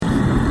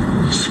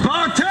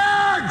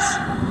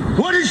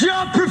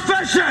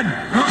Attention!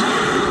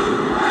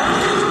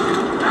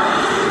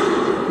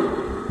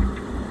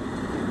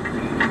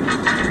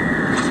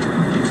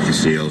 You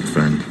see, old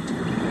friend,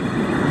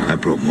 I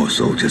brought more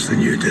soldiers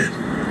than you did.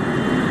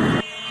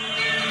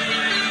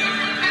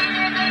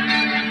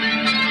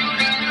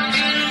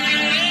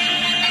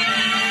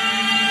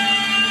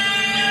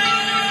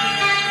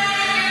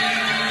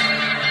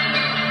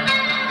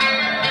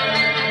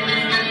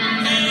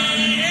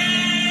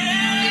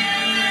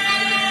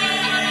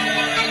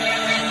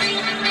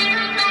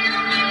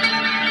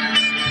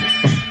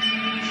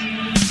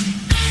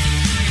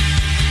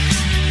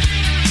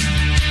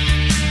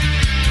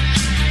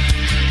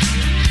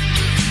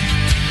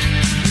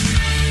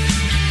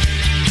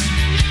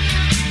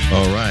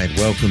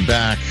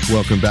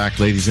 Welcome back,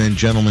 ladies and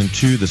gentlemen,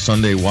 to the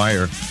Sunday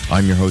Wire.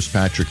 I'm your host,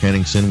 Patrick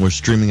Henningsen. We're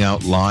streaming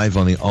out live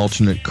on the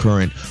Alternate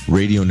Current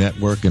Radio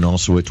Network and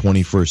also at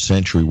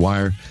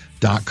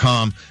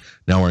 21stCenturyWire.com.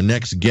 Now, our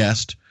next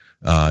guest,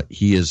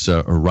 he is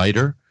a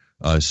writer,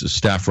 a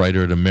staff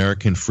writer at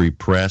American Free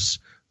Press.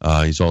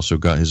 He's also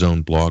got his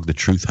own blog, The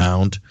Truth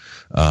Hound,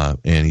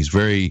 and he's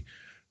very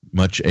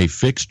much a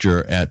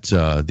fixture at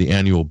the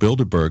annual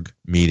Bilderberg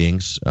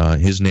meetings.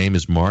 His name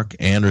is Mark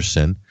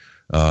Anderson.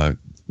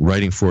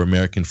 Writing for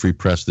American Free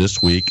Press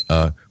this week,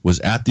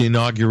 was at the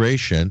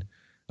inauguration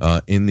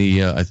in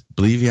the, I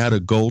believe he had a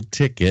gold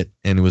ticket,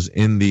 and it was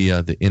in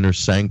the inner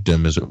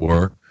sanctum, as it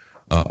were,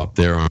 up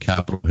there on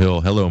Capitol Hill.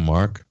 Hello,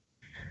 Mark.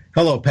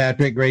 Hello,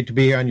 Patrick. Great to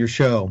be here on your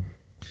show.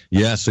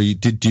 Yeah, so you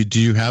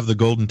do you have the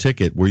golden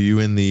ticket? Were you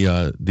in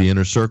the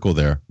inner circle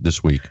there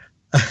this week?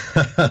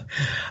 I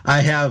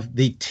have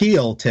the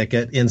teal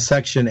ticket in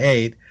Section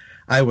 8.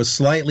 I was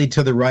slightly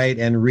to the right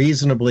and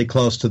reasonably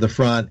close to the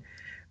front.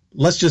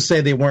 Let's just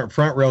say they weren't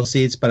front row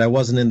seats, but I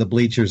wasn't in the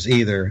bleachers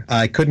either.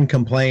 I couldn't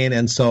complain,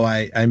 and so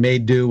I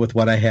made do with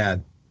what I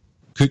had.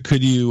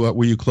 Could you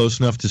were you close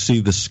enough to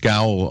see the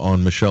scowl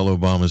on Michelle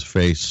Obama's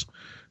face?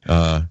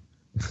 The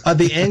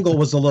angle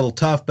was a little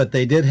tough, but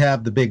they did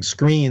have the big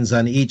screens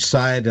on each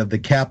side of the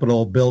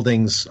Capitol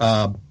building's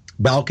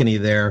balcony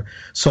there.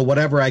 So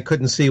whatever I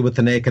couldn't see with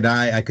the naked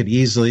eye, I could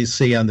easily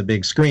see on the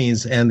big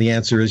screens, and the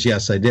answer is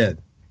yes, I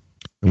did.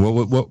 And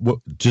what?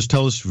 Just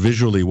tell us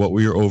visually, what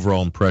were your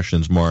overall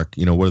impressions, Mark?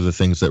 You know, what are the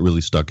things that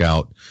really stuck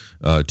out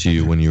to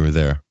you when you were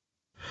there?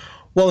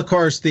 Well, of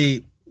course,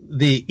 the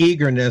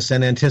eagerness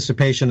and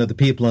anticipation of the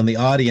people in the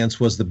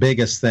audience was the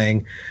biggest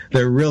thing.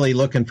 They're really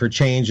looking for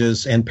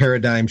changes and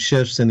paradigm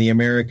shifts in the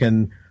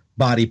American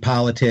body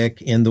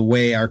politic, in the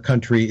way our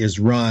country is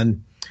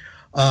run.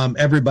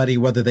 Everybody,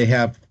 whether they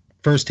have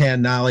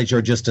firsthand knowledge or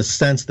just a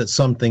sense that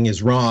something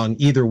is wrong,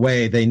 either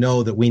way, they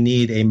know that we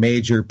need a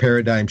major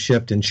paradigm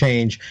shift and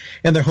change,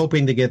 and they're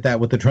hoping to get that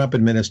with the Trump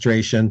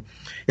administration.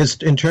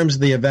 In terms of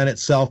the event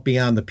itself,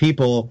 beyond the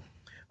people,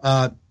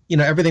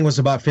 everything was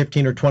about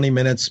 15 or 20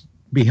 minutes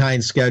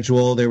behind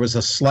schedule. There was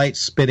a slight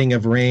spitting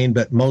of rain,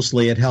 but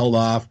mostly it held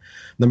off.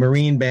 The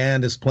Marine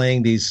Band is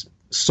playing these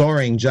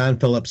soaring John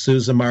Philip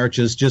Sousa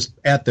marches, just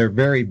at their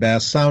very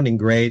best, sounding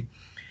great.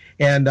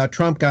 And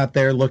Trump got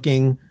there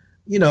looking,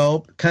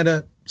 kind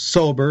of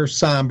sober,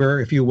 somber,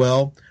 if you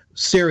will,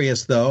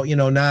 serious though,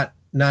 not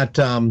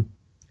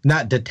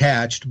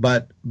detached,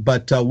 but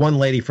one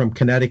lady from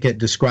Connecticut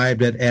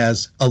described it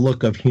as a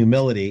look of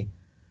humility,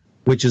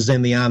 which is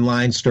in the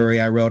online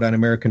story I wrote on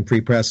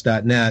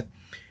AmericanFreePress.net.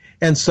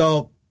 And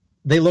so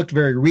they looked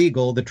very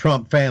regal, the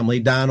Trump family,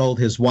 Donald,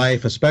 his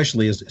wife,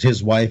 especially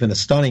his wife in a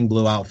stunning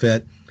blue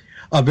outfit,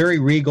 a very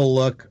regal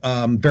look,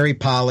 very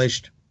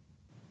polished,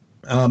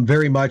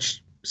 very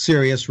much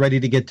serious, ready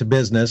to get to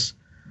business.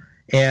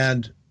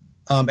 And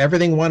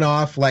everything went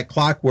off like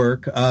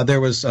clockwork. There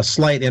was a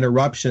slight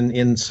interruption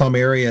in some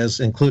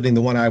areas, including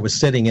the one I was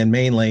sitting in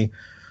mainly,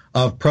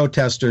 of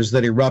protesters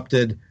that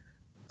erupted,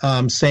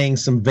 saying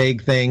some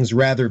vague things,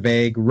 rather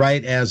vague,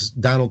 right as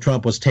Donald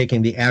Trump was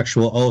taking the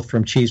actual oath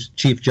from Chief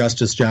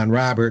Justice John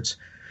Roberts.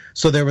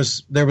 So there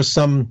was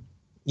some,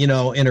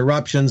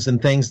 interruptions and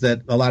things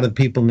that a lot of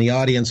the people in the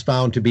audience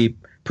found to be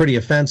pretty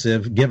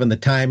offensive, given the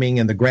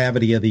timing and the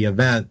gravity of the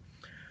event.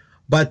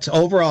 But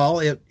overall,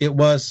 it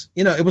was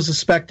a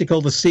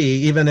spectacle to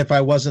see. Even if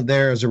I wasn't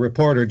there as a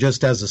reporter,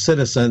 just as a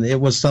citizen,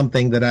 it was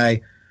something that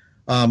I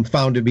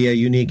found to be a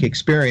unique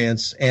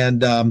experience.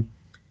 And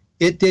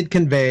it did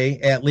convey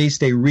at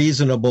least a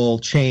reasonable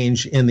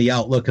change in the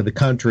outlook of the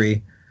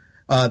country.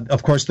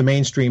 Of course, the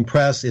mainstream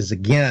press is,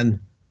 again,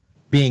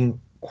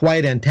 being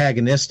quite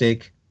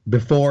antagonistic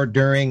before,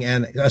 during,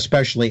 and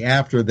especially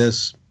after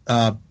this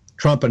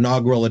Trump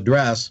inaugural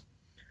address.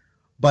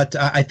 But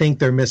I think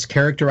they're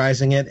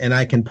mischaracterizing it, and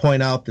I can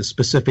point out the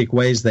specific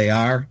ways they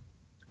are.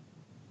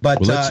 But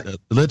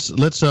let's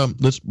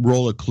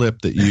roll a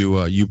clip that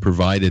you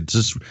provided.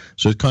 So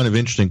it's kind of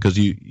interesting because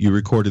you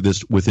recorded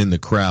this within the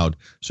crowd,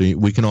 so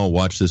we can all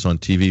watch this on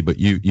TV. But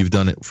you've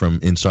done it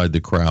from inside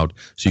the crowd,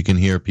 so you can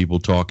hear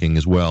people talking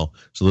as well.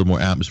 It's a little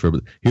more atmosphere.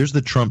 But here's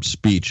the Trump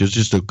speech. It's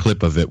just a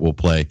clip of it we'll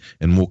play,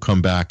 and we'll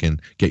come back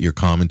and get your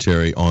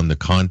commentary on the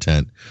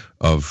content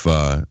of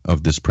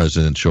this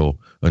presidential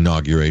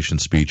inauguration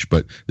speech.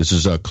 But this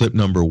is clip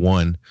number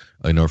 1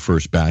 in our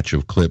first batch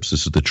of clips.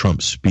 This is the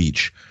Trump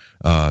speech.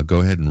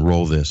 Go ahead and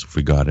roll this if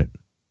we got it.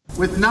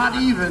 With not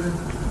even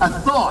a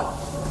thought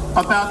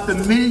about the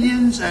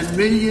millions and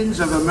millions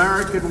of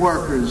American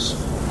workers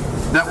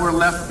that were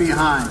left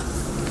behind.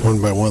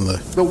 One by one,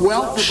 the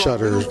wealth of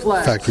shutters,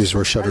 factories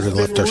were shuttered and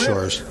left our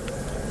shores.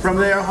 From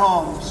their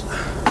homes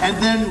and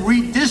then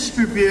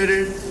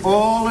redistributed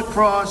all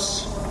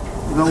across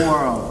the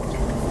world.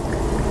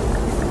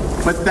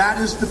 But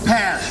that is the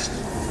past.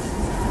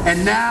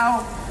 And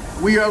now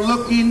we are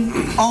looking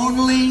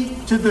only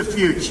to the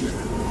future.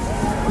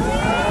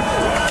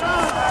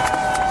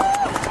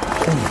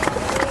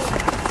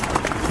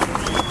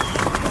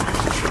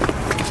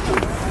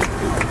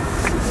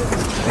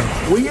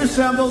 We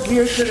assembled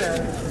here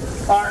today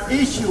are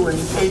issuing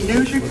a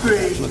new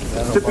decree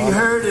to be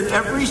heard in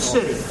every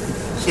city,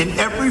 in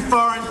every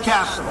foreign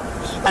capital,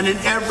 and in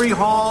every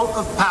hall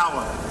of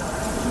power.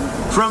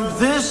 From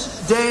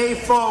this day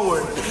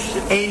forward,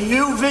 a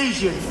new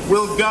vision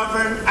will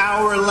govern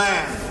our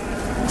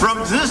land. From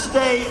this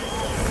day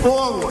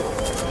forward,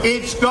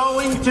 it's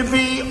going to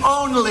be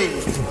only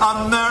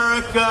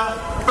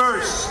America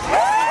first.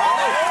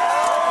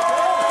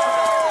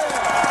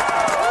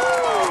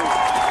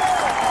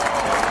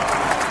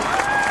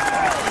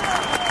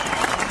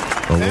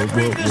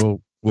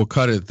 We'll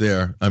cut it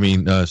there. I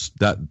mean,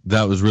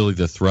 that was really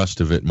the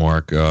thrust of it,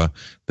 Mark.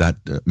 That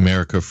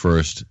America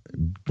first,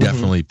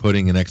 definitely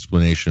putting an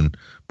explanation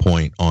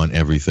point on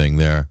everything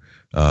there.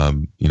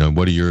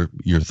 What are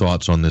your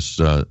thoughts on this?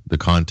 The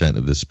content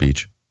of this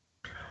speech?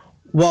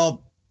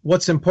 Well,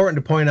 what's important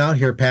to point out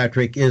here,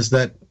 Patrick, is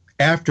that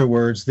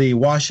afterwards, the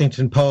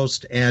Washington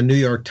Post and New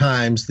York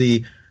Times,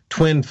 the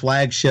twin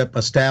flagship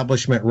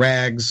establishment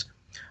rags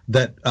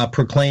that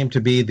proclaim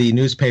to be the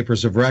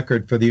newspapers of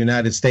record for the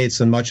United States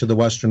and much of the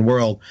Western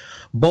world,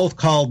 both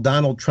called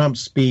Donald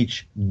Trump's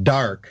speech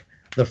dark.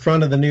 The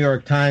front of the New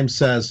York Times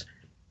says,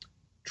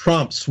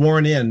 Trump,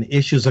 sworn in,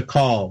 issues a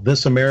call.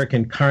 This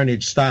American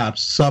carnage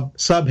stops.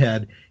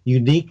 Subhead,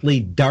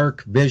 uniquely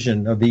dark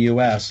vision of the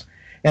U.S.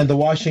 And the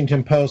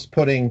Washington Post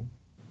putting,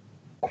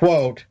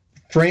 quote,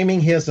 framing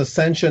his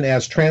ascension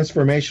as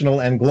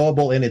transformational and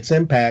global in its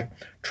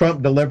impact,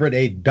 Trump delivered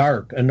a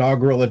dark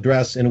inaugural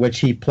address in which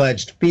he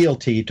pledged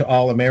fealty to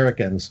all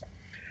Americans.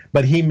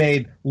 But he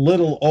made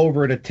little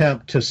overt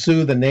attempt to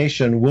soothe a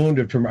nation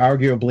wounded from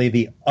arguably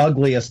the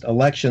ugliest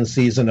election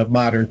season of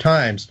modern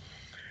times.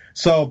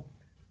 So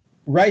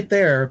right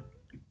there,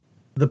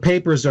 the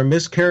papers are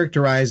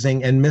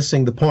mischaracterizing and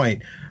missing the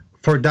point.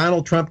 For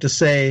Donald Trump to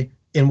say,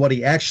 in what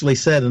he actually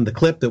said in the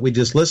clip that we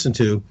just listened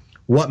to,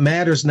 what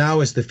matters now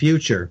is the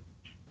future.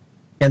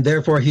 And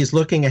therefore, he's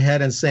looking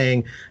ahead and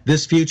saying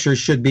this future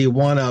should be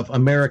one of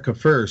America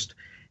first.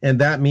 And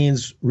that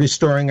means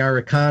restoring our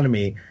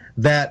economy.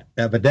 That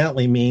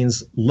evidently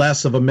means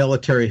less of a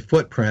military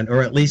footprint,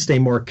 or at least a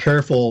more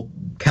careful,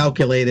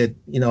 calculated,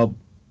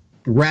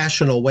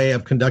 rational way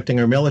of conducting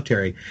our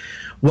military.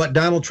 What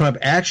Donald Trump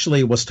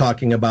actually was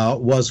talking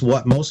about was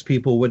what most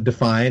people would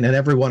define, and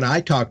everyone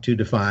I talked to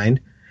defined,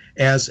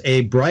 as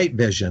a bright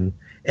vision,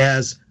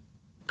 as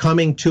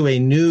coming to a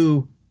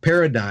new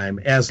paradigm,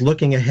 as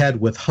looking ahead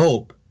with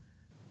hope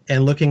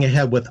and looking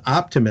ahead with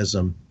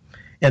optimism.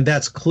 And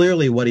that's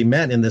clearly what he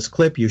meant in this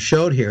clip you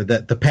showed here,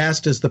 that the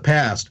past is the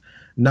past.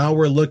 Now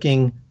we're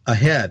looking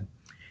ahead.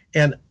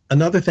 And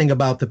another thing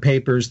about the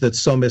papers that's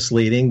so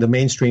misleading, the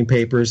mainstream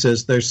papers,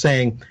 is they're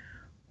saying,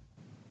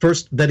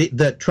 first,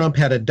 that Trump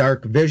had a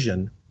dark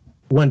vision.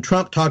 When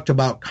Trump talked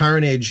about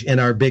carnage in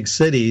our big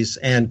cities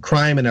and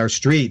crime in our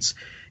streets,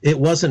 it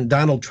wasn't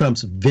Donald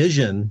Trump's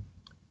vision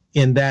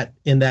in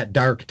that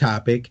dark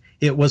topic.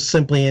 It was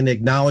simply an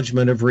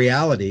acknowledgement of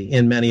reality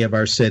in many of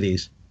our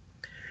cities.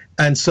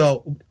 And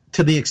so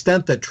to the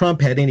extent that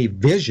Trump had any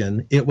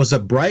vision, it was a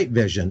bright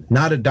vision,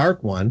 not a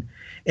dark one.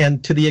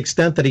 And to the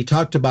extent that he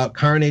talked about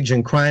carnage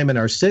and crime in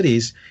our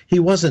cities, he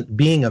wasn't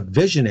being a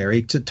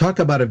visionary. To talk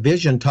about a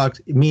vision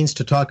means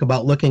to talk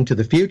about looking to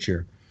the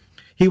future.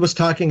 He was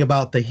talking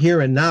about the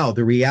here and now,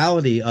 the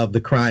reality of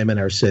the crime in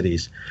our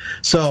cities.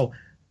 So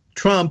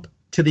Trump,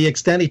 to the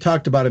extent he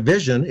talked about a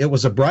vision, it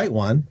was a bright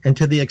one. And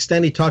to the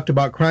extent he talked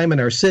about crime in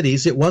our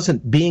cities, it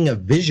wasn't being a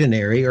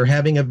visionary or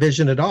having a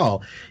vision at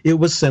all. It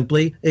was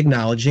simply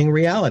acknowledging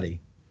reality.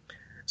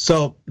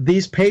 So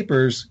these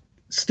papers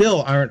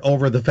still aren't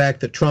over the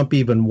fact that Trump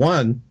even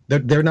won.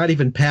 They're not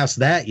even past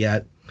that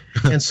yet.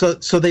 And so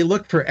they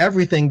look for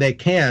everything they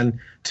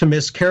can to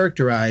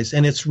mischaracterize.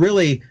 And it's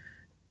really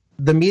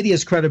the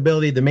media's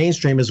credibility, the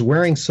mainstream, is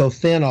wearing so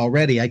thin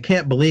already. I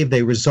can't believe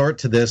they resort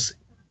to this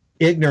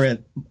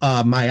ignorant,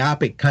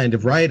 myopic kind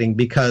of writing,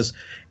 because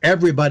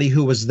everybody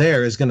who was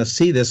there is going to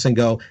see this and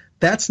go,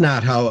 that's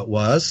not how it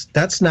was.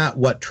 That's not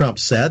what Trump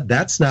said.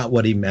 That's not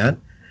what he meant.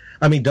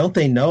 I mean, don't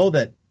they know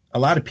that a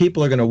lot of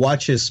people are going to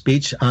watch his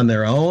speech on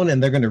their own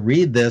and they're going to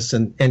read this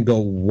and go,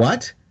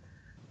 what?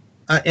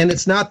 And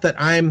it's not that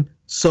I'm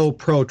so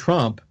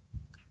pro-Trump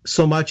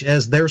so much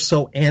as they're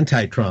so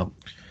anti-Trump.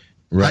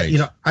 Right.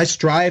 I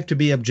strive to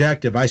be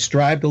objective. I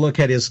strive to look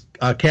at his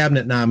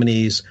cabinet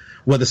nominees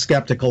with a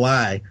skeptical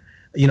eye.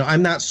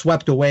 I'm not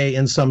swept away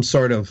in some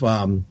sort of,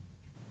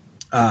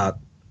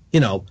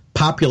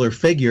 popular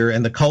figure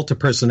and the cult of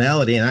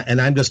personality,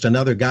 and I'm just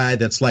another guy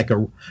that's like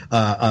a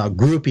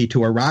groupie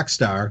to a rock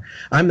star.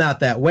 I'm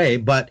not that way,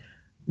 but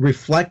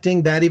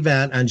reflecting that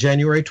event on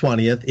January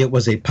 20th, it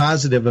was a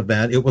positive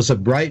event. It was a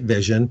bright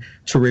vision.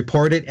 To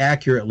report it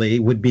accurately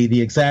would be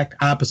the exact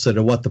opposite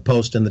of what the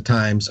Post and the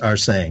Times are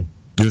saying.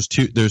 There's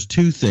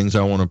two things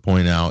I want to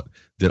point out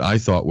that I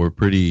thought were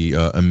pretty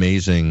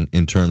amazing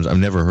in terms. I've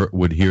never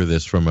would hear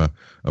this from a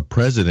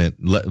president,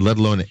 let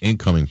alone an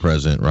incoming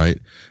president, right?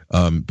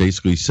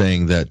 Basically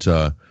saying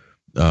that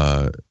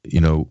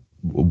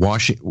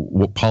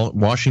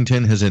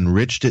Washington has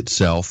enriched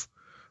itself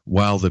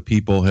while the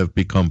people have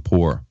become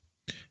poor.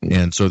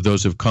 And so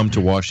those have come to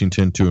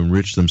Washington to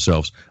enrich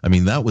themselves. I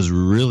mean, that was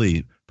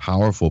really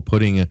powerful,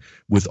 putting it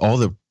with all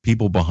the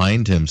people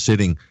behind him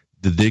sitting,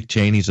 the Dick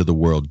Cheneys of the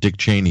world, Dick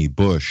Cheney,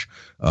 Bush,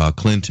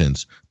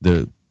 Clintons,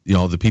 the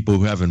people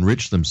who have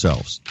enriched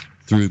themselves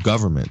through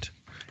government.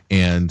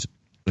 And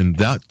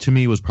that to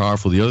me was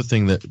powerful. The other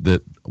thing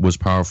that was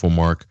powerful,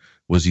 Mark,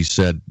 was he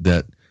said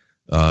that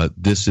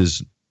this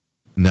is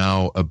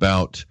now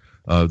about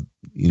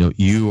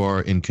you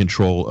are in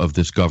control of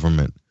this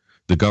government.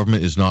 The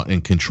government is not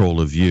in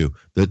control of you.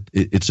 That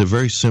it's a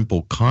very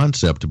simple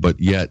concept, but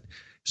yet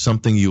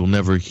something you'll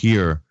never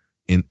hear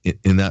in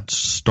that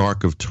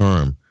stark of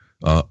term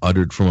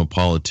uttered from a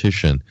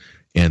politician.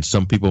 And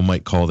some people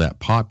might call that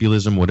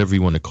populism, whatever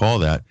you want to call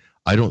that.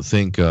 I don't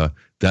think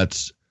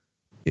that's.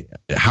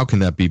 How can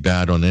that be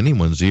bad on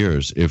anyone's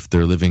ears if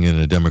they're living in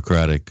a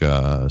democratic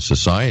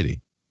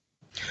society?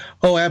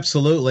 Oh,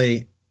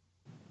 absolutely.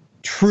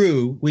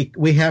 True,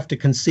 we have to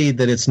concede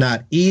that it's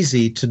not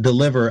easy to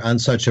deliver on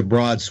such a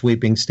broad,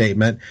 sweeping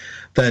statement,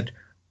 that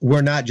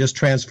we're not just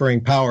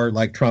transferring power,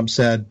 like Trump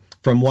said,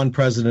 from one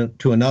president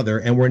to another,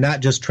 and we're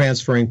not just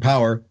transferring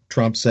power,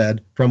 Trump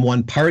said, from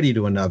one party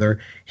to another.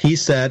 He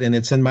said, and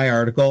it's in my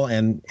article,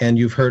 and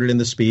you've heard it in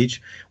the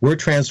speech, we're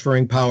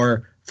transferring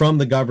power from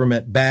the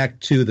government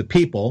back to the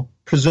people.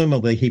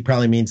 Presumably, he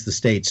probably means the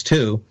states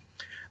too.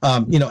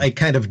 A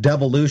kind of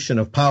devolution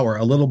of power,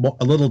 a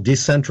little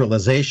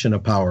decentralization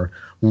of power,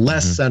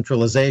 less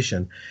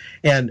centralization.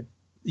 And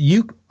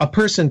a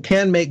person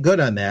can make good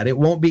on that. It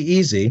won't be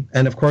easy.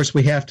 And of course,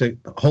 we have to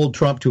hold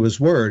Trump to his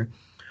word.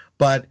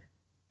 But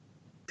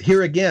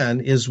here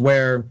again is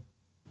where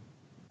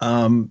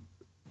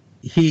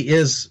he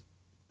is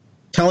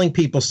telling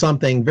people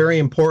something very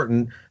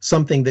important,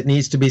 something that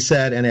needs to be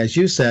said. And as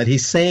you said,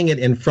 he's saying it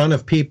in front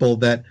of people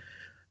that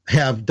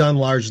have done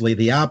largely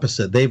the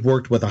opposite. They've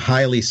worked with a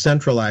highly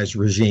centralized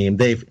regime.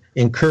 They've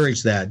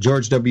encouraged that.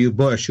 George W.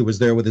 Bush, who was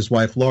there with his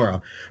wife,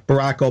 Laura.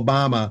 Barack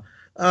Obama,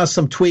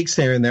 some tweaks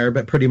here and there,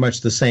 but pretty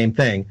much the same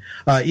thing.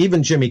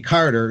 Even Jimmy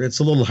Carter, it's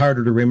a little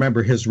harder to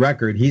remember his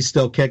record. He's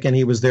still kicking.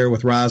 He was there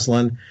with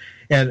Rosalind.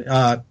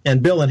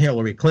 And Bill and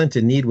Hillary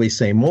Clinton, need we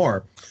say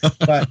more?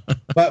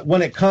 But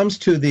when it comes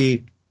to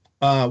the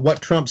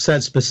what Trump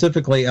said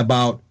specifically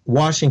about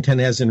Washington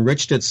has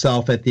enriched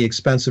itself at the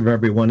expense of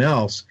everyone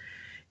else,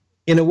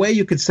 in a way,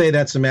 you could say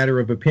that's a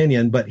matter of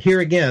opinion, but here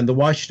again, the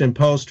Washington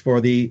Post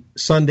for the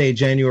Sunday,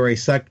 January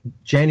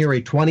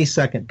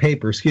 22nd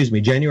paper,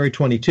 January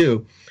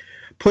 22,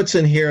 puts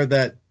in here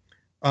that,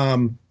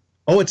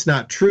 it's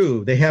not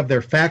true. They have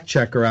their fact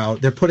checker out.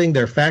 They're putting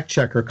their fact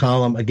checker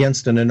column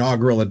against an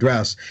inaugural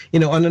address.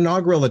 An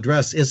inaugural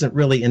address isn't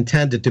really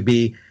intended to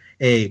be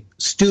a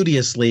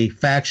studiously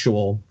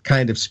factual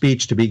kind of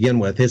speech to begin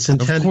with. It's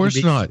intended. Of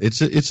course not.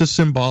 It's a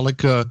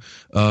symbolic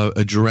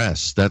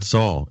address. That's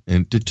all.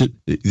 And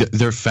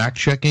they're fact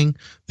checking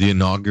the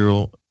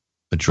inaugural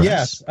address.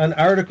 Yes, an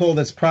article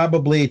that's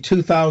probably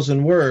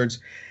 2,000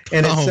 words,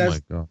 and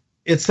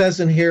it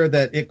says in here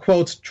that it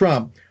quotes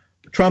Trump.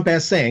 Trump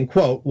as saying,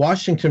 quote,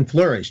 "Washington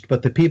flourished,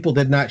 but the people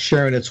did not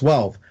share in its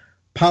wealth.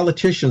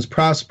 Politicians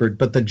prospered,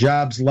 but the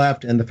jobs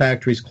left and the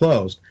factories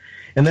closed."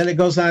 And then it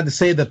goes on to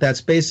say that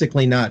that's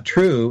basically not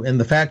true in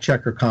the fact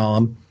checker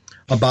column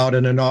about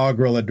an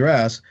inaugural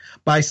address,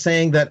 by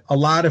saying that a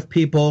lot of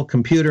people,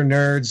 computer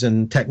nerds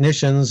and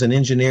technicians and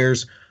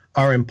engineers,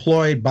 are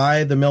employed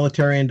by the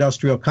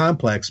military-industrial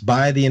complex,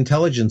 by the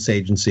intelligence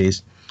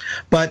agencies.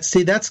 But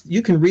see,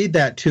 you can read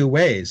that two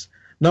ways.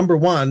 Number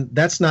one,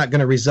 that's not going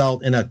to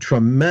result in a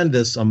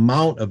tremendous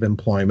amount of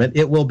employment.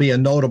 It will be a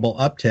notable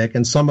uptick,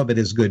 and some of it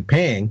is good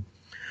paying.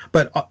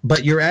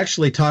 But you're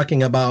actually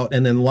talking about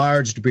an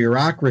enlarged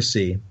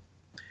bureaucracy.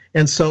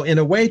 And so in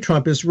a way,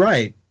 Trump is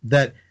right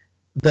that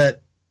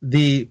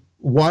the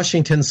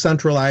Washington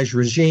centralized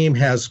regime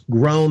has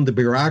grown the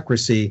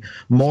bureaucracy,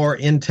 more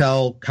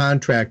Intel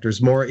contractors,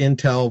 more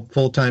Intel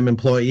full-time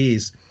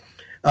employees.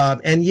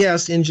 And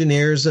yes,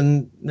 engineers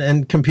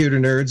and computer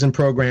nerds and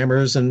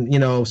programmers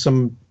and,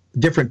 some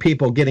different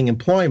people getting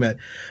employment.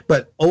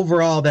 But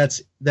overall,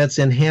 that's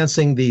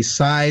enhancing the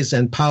size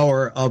and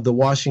power of the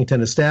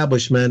Washington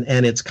establishment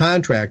and its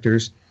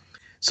contractors.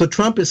 So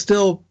Trump is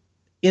still,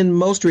 in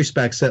most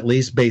respects at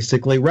least,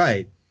 basically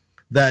right,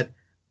 that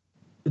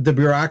the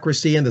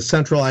bureaucracy and the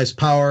centralized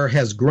power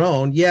has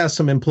grown, yes,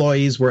 some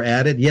employees were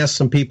added. Yes,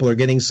 some people are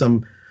getting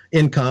some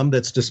income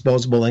that's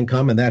disposable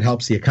income, and that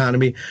helps the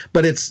economy.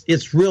 But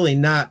it's really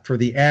not for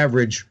the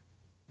average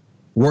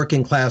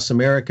working class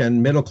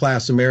American, middle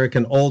class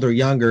American, older,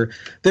 younger.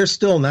 They're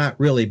still not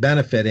really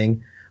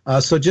benefiting.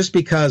 So just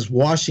because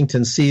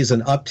Washington sees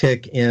an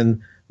uptick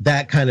in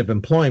that kind of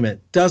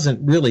employment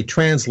doesn't really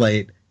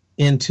translate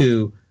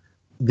into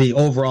the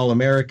overall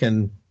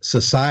American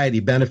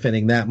society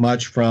benefiting that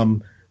much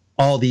from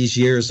all these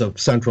years of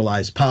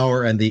centralized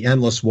power and the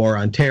endless war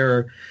on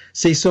terror.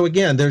 See, so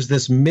again, there's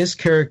this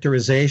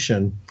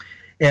mischaracterization,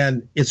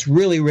 and it's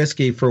really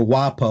risky for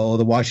WAPO,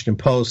 the Washington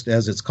Post,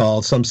 as it's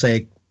called. Some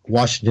say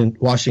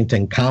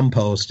Washington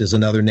Compost is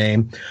another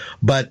name,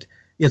 but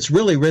it's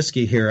really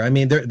risky here. I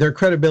mean, their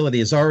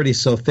credibility is already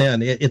so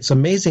thin. It's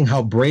amazing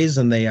how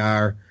brazen they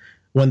are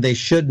when they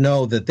should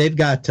know that they've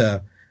got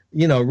to,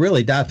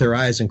 really dot their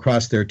I's and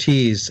cross their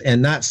T's and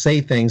not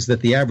say things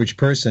that the average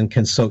person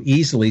can so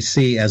easily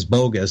see as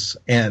bogus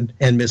and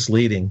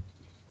misleading.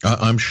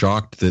 I'm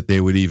shocked that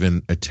they would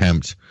even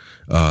attempt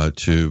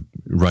to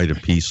write a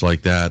piece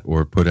like that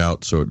or put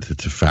out to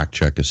fact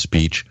check a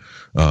speech.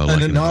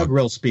 An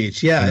inaugural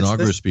speech, yeah. An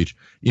inaugural speech.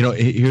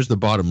 Here's the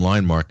bottom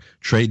line, Mark.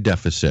 Trade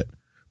deficit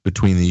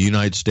between the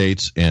United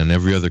States and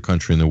every other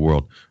country in the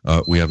world.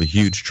 We have a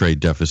huge trade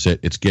deficit.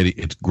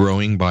 It's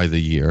growing by the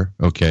year,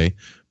 okay?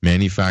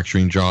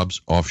 Manufacturing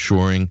jobs,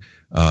 offshoring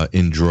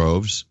in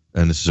droves,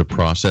 and this is a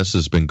process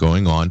that's been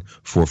going on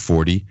for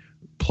 40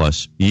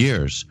 plus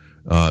years.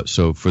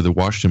 So for the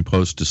Washington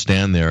Post to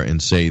stand there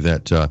and say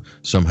that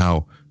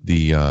somehow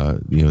the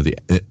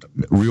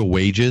real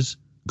wages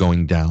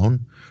going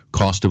down,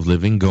 cost of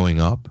living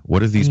going up,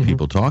 what are these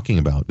people talking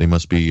about? They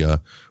must be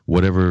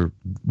whatever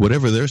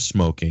they're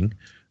smoking.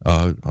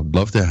 I'd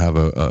love to have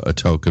a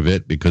toke of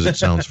it because it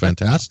sounds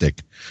fantastic.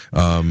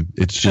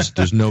 It's just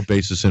there's no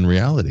basis in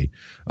reality.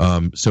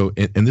 So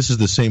this is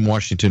the same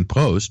Washington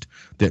Post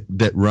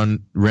that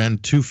ran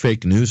two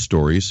fake news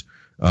stories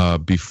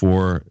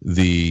before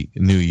the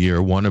new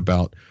year. One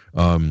about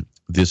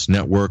this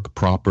network,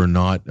 Prop or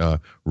Not,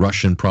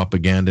 Russian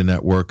propaganda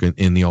network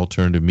in the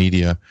alternative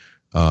media,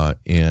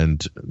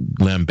 and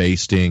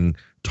lambasting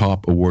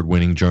top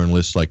award-winning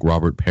journalists like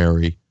Robert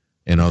Perry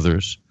and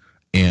others,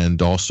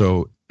 and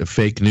also a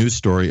fake news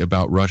story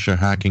about Russia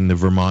hacking the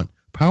Vermont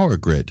power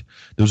grid.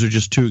 Those are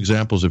just two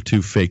examples of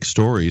two fake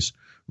stories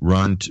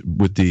run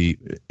with the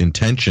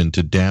intention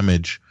to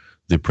damage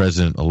the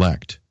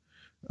president-elect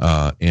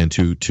and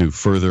to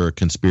further a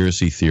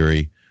conspiracy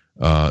theory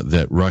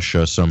that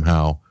Russia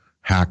somehow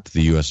hacked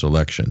the U.S.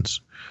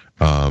 elections,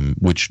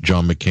 which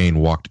John McCain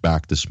walked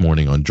back this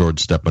morning on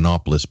George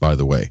Stephanopoulos, by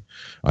the way.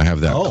 I have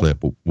that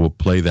clip. We'll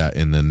play that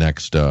in the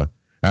next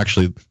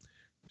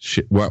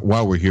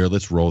while we're here,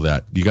 let's roll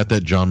that. You got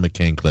that John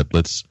McCain clip?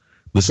 Let's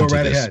listen to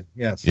this. Go right ahead,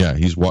 yes. Yeah,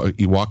 he's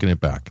walking it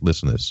back.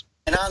 Listen to this.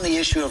 And on the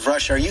issue of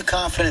Russia, are you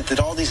confident that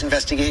all these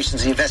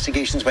investigations, the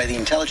investigations by the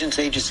intelligence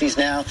agencies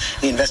now,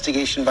 the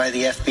investigation by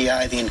the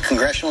FBI, the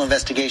congressional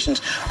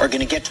investigations, are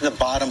going to get to the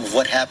bottom of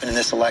what happened in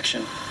this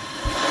election?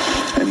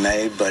 It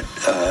may, but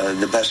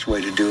the best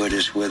way to do it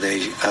is with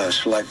a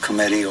select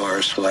committee or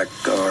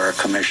a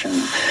commission.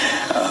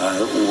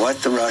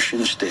 What the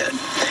Russians did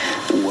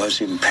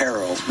was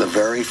imperil the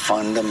very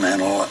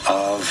fundamental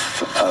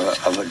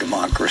of a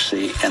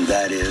democracy, and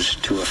that is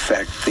to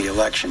affect the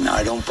election. Now,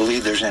 I don't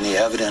believe there's any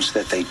evidence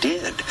that they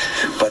did,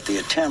 but the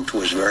attempt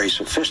was very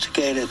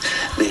sophisticated.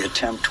 The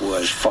attempt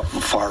was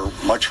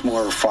much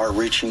more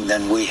far-reaching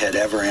than we had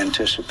ever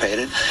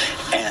anticipated,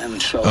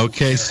 and so.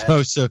 Okay,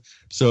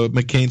 so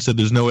McCain said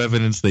there's no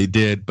evidence they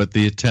did, but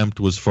the attempt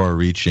was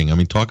far-reaching. I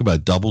mean, talk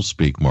about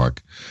doublespeak,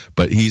 Mark.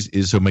 But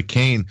so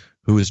McCain,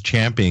 who is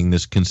championing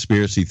this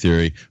conspiracy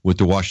theory with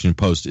the Washington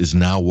Post, is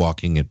now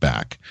walking it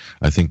back.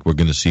 I think we're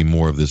going to see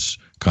more of this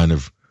kind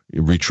of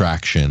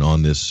retraction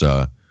on this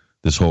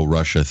whole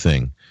Russia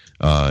thing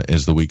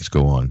as the weeks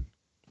go on.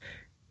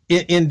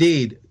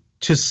 Indeed.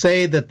 To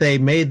say that they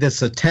made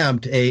this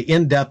attempt, a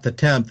in-depth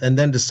attempt, and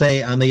then to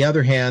say, on the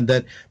other hand,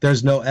 that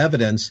there's no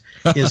evidence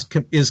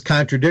is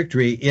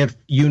contradictory. If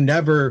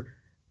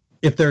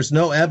there's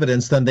no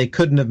evidence, then they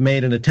couldn't have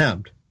made an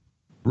attempt.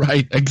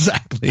 Right,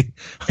 exactly.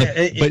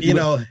 But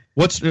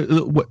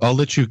I'll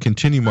let you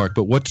continue, Mark.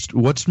 But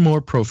what's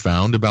more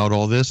profound about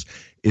all this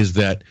is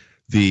that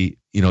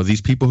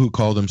these people who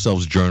call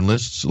themselves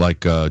journalists, like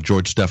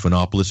George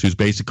Stephanopoulos, who's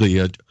basically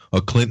a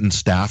Clinton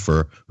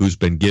staffer who's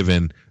been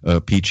given a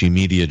peachy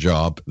media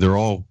job. They're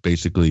all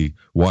basically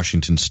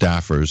Washington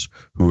staffers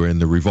who are in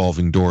the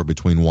revolving door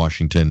between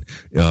Washington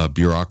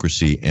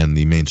bureaucracy and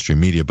the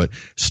mainstream media. But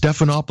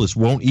Stephanopoulos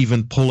won't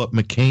even pull up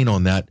McCain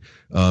on that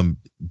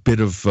bit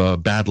of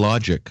bad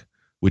logic,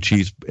 which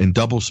he's in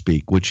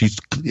doublespeak,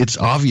 it's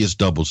obvious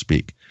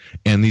doublespeak.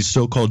 And these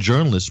so-called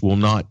journalists will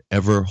not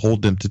ever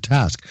hold them to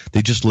task.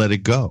 They just let it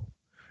go.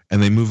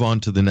 And they move on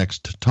to the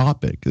next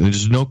topic.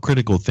 There's no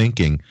critical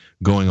thinking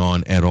going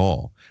on at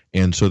all.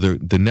 And so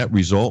the net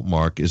result,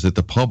 Mark, is that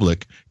the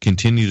public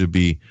continue to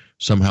be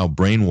somehow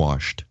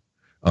brainwashed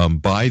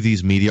by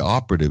these media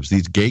operatives,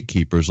 these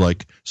gatekeepers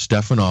like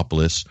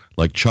Stephanopoulos,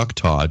 like Chuck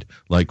Todd,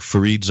 like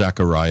Fareed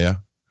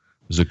Zakaria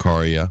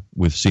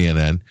with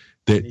CNN.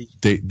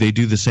 They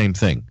do the same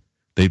thing.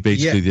 They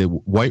basically they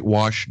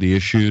whitewash the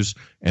issues,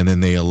 and then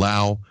they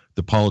allow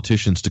the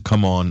politicians to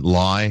come on,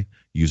 lie,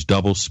 use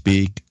double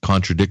speak,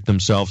 contradict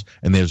themselves,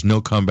 and there's no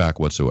comeback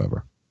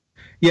whatsoever.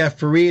 Yeah,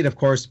 Fareed, of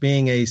course,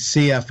 being a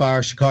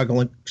CFR,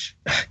 Chicago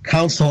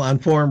Council on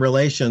Foreign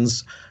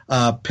Relations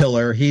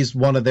pillar, he's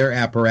one of their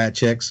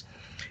apparatchiks.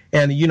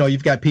 And, you know,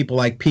 you've got people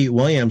like Pete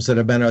Williams that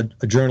have been a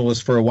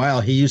journalist for a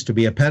while. He used to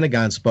be a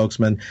Pentagon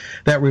spokesman.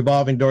 That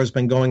revolving door has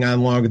been going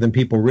on longer than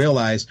people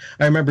realize.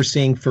 I remember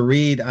seeing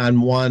Fareed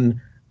on one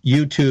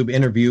YouTube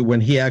interview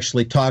when he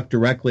actually talked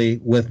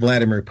directly with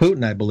Vladimir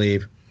Putin, I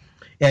believe.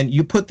 And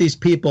you put these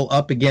people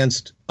up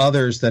against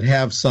others that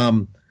have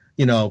some,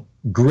 you know,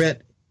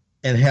 grit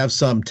and have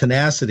some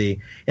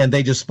tenacity, and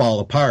they just fall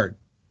apart.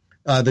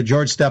 The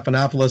George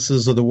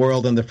Stephanopoulos of the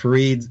world and the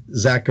Fareed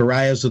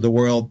Zakarias of the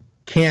world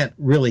can't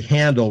really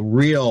handle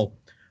real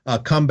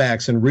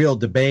comebacks and real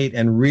debate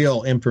and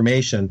real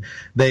information.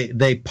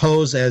 They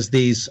pose as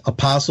these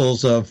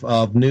apostles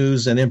of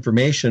news and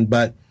information,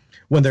 but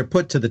when they're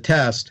put to the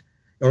test,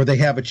 or they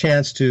have a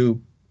chance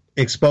to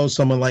expose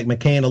someone like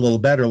McCain a little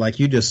better, like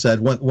you just said,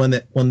 when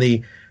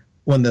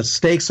the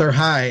stakes are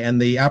high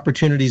and the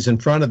opportunities in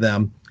front of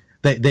them,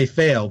 they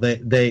fail.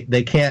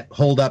 They can't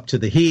hold up to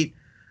the heat.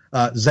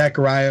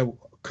 Zachariah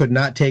could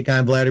not take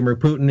on Vladimir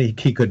Putin.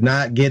 He could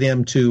not get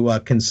him to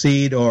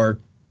concede or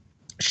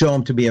show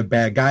him to be a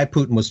bad guy.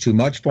 Putin was too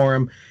much for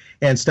him.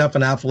 And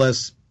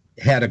Stephanopoulos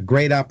had a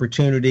great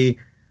opportunity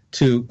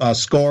to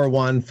score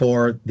one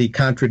for the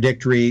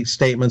contradictory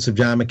statements of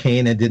John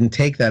McCain and didn't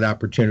take that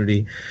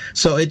opportunity.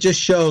 So it just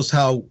shows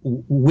how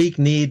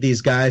weak-kneed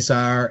these guys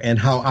are and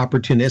how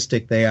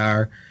opportunistic they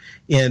are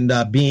in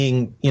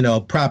being, you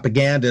know,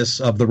 propagandists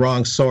of the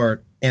wrong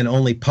sort and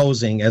only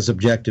posing as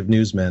objective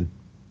newsmen.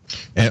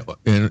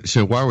 And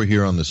so while we're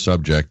here on the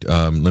subject,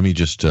 let me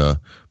just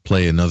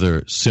play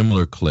another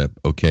similar clip.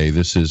 Okay,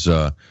 this is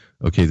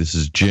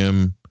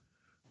Jim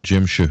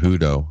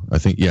Shahudo. I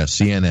think, yeah,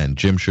 CNN,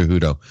 Jim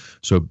Shahudo.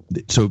 So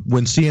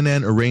when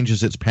CNN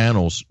arranges its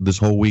panels this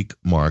whole week,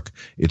 Mark,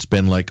 it's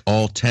been like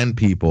all 10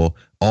 people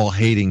all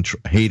hating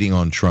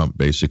on Trump,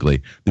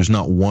 basically. There's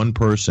not one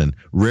person.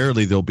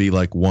 Rarely there'll be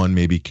like one,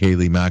 maybe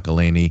Kayleigh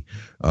McEnany,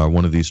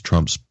 one of these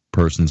Trump's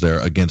persons there,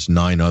 against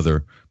 9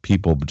 other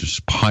people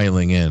just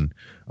piling in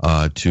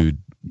to,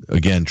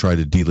 again, try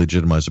to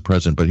delegitimize the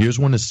president. But here's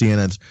one of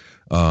CNN's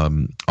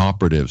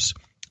operatives.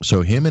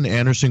 So him and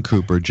Anderson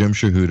Cooper, Jim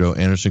Shahudo,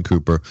 Anderson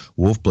Cooper,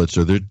 Wolf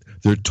Blitzer,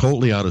 they're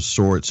totally out of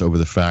sorts over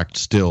the fact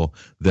still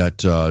that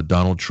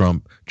Donald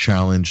Trump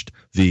challenged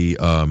the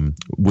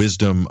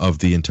wisdom of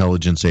the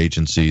intelligence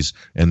agencies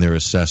and their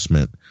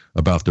assessment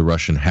about the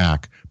Russian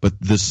hack. But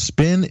the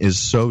spin is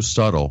so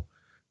subtle.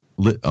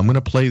 I'm going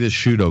to play this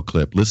Shahudo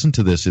clip. Listen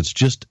to this. It's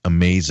just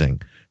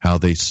amazing how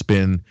they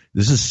spin.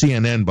 This is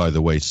CNN, by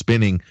the way,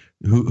 spinning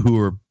who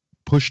are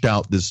pushed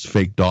out this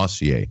fake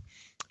dossier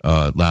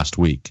last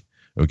week.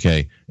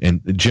 Okay,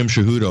 and Jim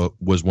Shahudo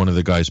was one of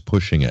the guys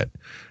pushing it.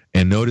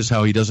 And notice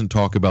how he doesn't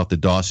talk about the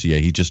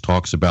dossier. He just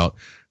talks about,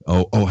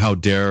 oh, how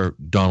dare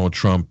Donald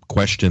Trump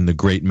question the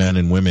great men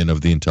and women of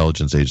the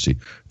intelligence agency.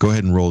 Go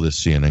ahead and roll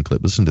this CNN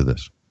clip. Listen to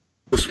this.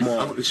 Small.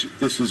 I want to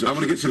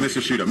get to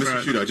Mr. Shahudo.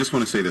 Mr. Shahudo, I just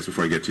want to say this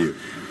before I get to you.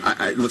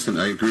 Listen,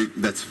 I agree.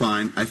 That's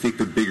fine. I think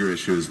the bigger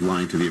issue is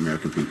lying to the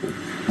American people.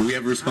 We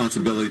have a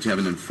responsibility to have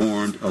an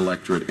informed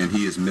electorate, and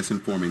he is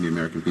misinforming the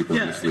American people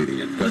and misleading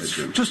it. Let's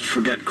just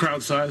forget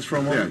crowd size for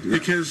a moment,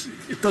 because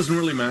it doesn't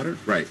really matter.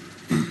 Right.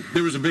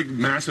 There was a big,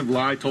 massive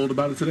lie told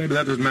about it today, but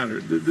that doesn't matter.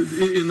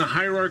 In the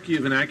hierarchy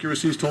of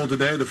inaccuracies told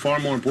today, the far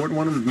more important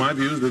one, in my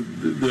view, is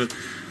the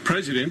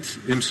president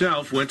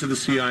himself went to the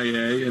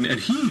CIA, and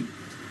he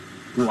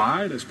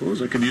lied, I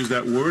suppose I could use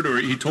that word, or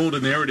he told a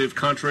narrative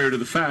contrary to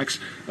the facts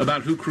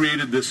about who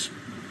created this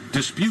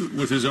dispute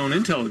with his own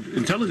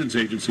intelligence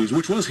agencies,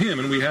 which was him.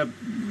 And we have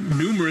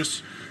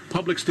numerous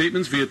public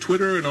statements via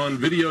Twitter and on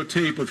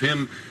videotape of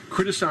him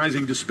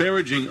criticizing,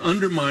 disparaging,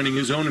 undermining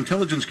his own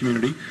intelligence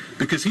community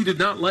because he did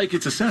not like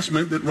its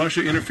assessment that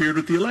Russia interfered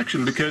with the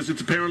election, because it's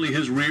apparently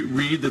his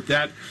read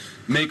that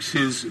makes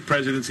his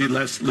presidency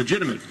less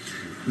legitimate.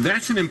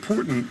 That's an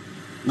important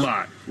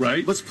lie,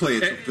 right? Let's play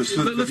it. Let's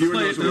play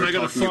it, and I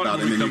got a thought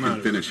when we come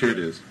out. Finish. Here it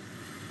is.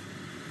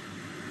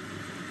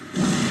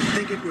 I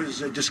think it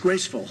was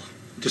disgraceful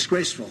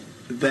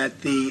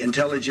that the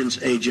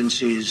intelligence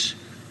agencies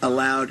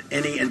allowed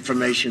any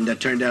information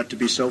that turned out to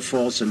be so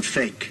false and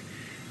fake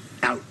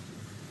out.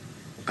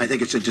 I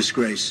think it's a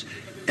disgrace.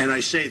 And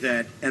I say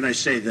that,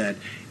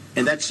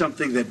 and that's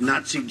something that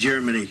Nazi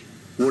Germany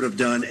would have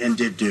done and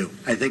did do.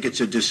 I think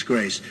it's a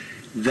disgrace.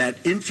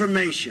 That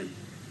information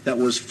that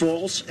was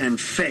false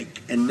and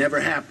fake and never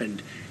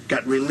happened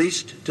got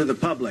released to the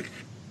public.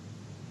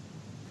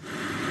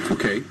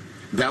 Okay.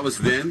 That was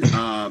then.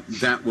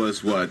 That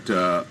was what,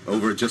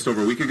 just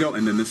over a week ago,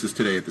 and then this is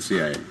today at the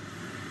CIA.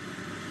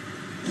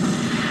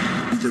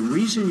 The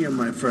reason you're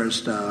my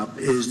first stop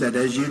is that,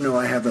 as you know,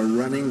 I have a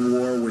running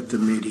war with the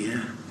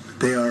media.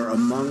 They are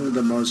among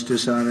the most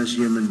dishonest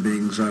human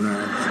beings on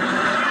earth.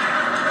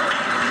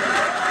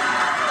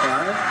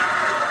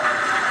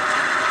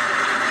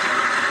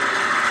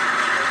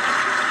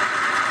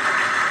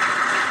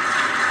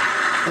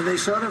 And they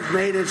sort of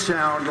made it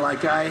sound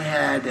like I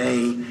had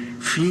a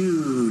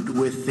feud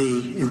with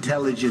the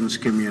intelligence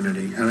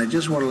community. And I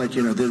just want to let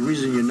you know, the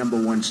reason you're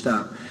number one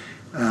stop,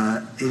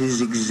 it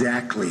is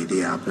exactly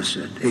the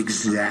opposite.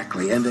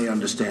 Exactly. And they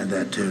understand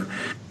that, too.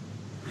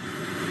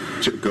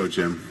 Go,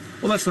 Jim.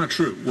 Well, that's not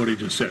true, what he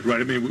just said,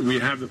 right? I mean, we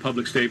have the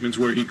public statements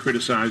where he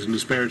criticized and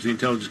disparaged the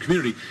intelligence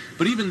community.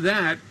 But even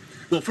that,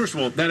 well, first of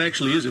all, that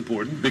actually is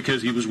important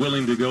because he was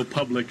willing to go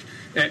public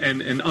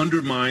and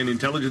undermine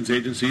intelligence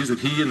agencies that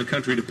he and the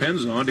country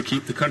depends on to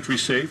keep the country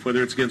safe,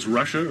 whether it's against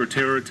Russia or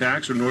terror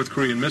attacks or North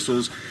Korean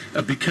missiles,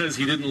 because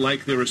he didn't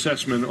like their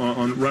assessment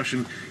on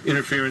Russian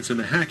interference in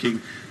the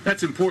hacking.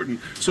 That's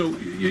important. So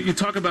you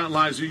talk about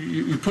lies.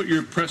 You put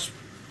your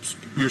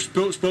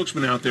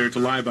spokesman out there to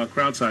lie about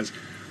crowd size.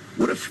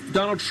 What if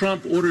Donald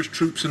Trump orders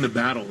troops into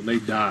battle and they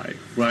die,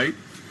 right?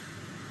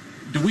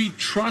 Do we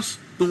trust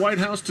the White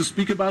House to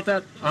speak about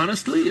that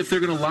honestly if they're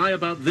going to lie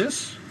about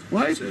this,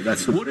 right?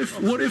 What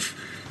if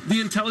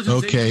the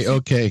intelligence agency...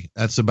 Okay,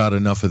 that's about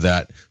enough of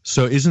that.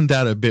 So isn't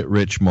that a bit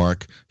rich,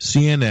 Mark?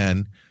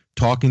 CNN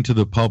talking to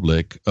the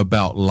public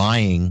about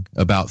lying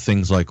about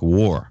things like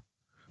war.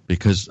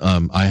 Because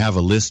I have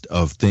a list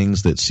of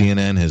things that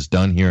CNN has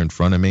done here in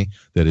front of me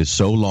that is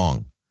so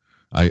long.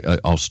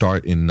 I'll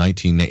start in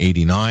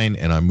 1989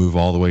 and I move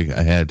all the way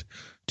ahead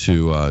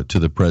to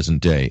the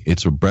present day.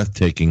 It's a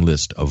breathtaking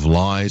list of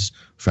lies,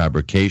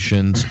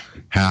 fabrications,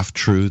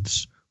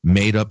 half-truths,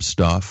 made-up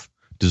stuff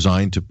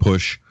designed to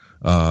push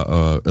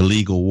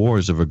illegal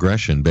wars of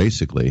aggression,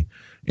 basically.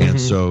 And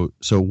so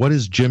what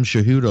is Jim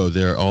Shahudo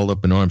there all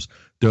up in arms?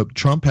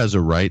 Trump has a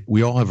right.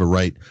 We all have a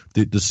right.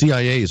 The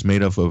CIA is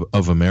made up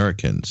of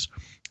Americans.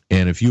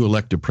 And if you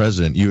elect a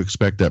president, you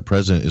expect that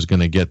president is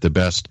going to get the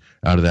best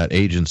out of that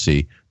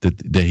agency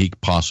that he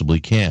possibly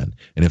can.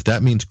 And if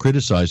that means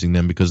criticizing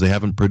them because they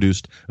haven't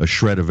produced a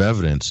shred of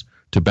evidence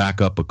to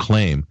back up a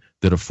claim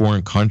that a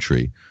foreign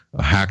country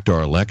hacked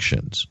our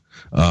elections,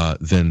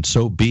 then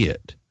so be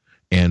it.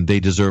 And they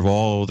deserve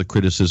all the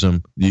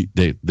criticism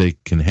they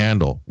can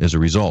handle as a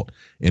result.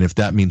 And if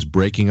that means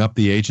breaking up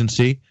the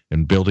agency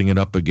and building it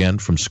up again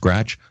from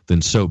scratch,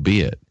 then so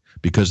be it.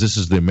 Because this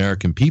is the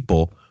American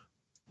people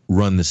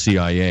run the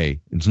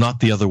CIA. It's not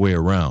the other way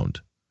around.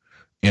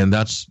 And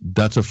that's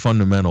a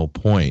fundamental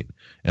point.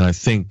 And I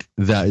think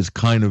that is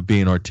kind of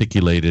being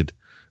articulated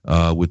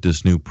with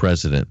this new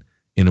president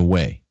in a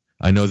way.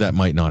 I know that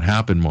might not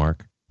happen,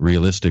 Mark,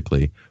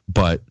 realistically,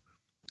 but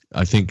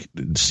I think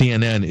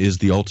CNN is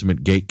the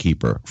ultimate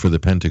gatekeeper for the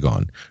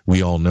Pentagon.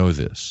 We all know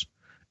this.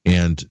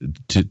 And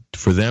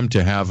for them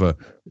to have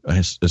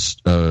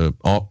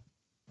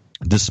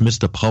dismiss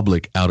the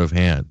public out of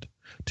hand,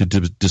 to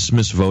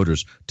dismiss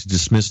voters, to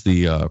dismiss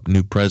the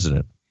new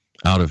president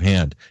out of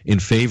hand in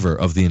favor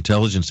of the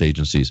intelligence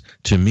agencies,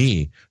 to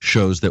me,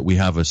 shows that we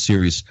have a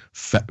serious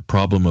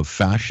problem of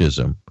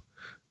fascism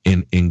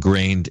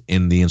ingrained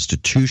in the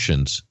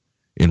institutions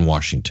in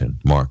Washington.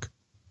 Mark.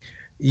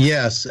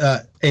 Yes,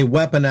 a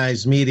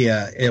weaponized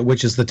media,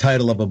 which is the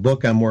title of a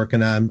book I'm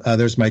working on.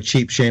 There's my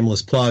cheap,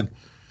 shameless plug.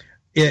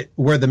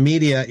 Where the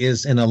media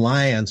is in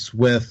alliance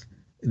with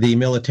the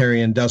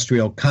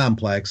military-industrial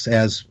complex,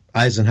 as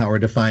Eisenhower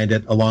defined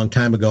it a long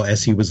time ago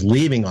as he was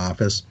leaving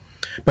office.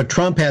 But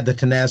Trump had the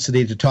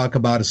tenacity to talk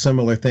about a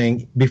similar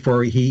thing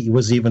before he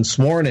was even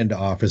sworn into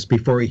office,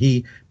 before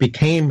he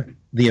became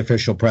the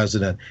official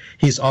president.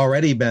 He's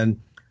already been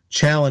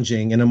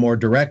challenging in a more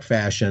direct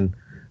fashion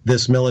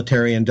this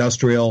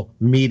military-industrial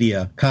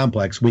media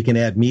complex. We can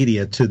add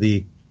media to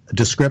the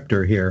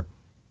descriptor here.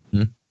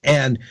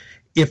 And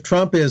if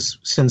Trump is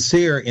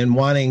sincere in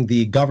wanting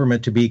the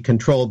government to be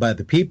controlled by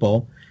the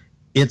people,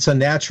 it's a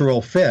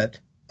natural fit,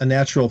 a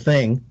natural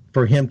thing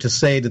for him to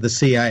say to the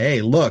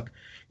CIA, look,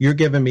 you're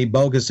giving me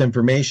bogus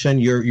information,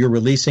 you're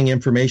releasing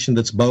information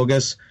that's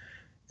bogus.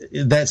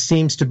 That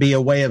seems to be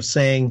a way of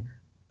saying,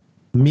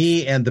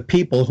 me and the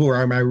people who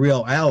are my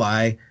real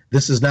ally,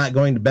 this is not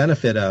going to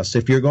benefit us.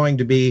 If you're going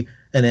to be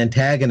an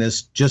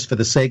antagonist just for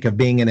the sake of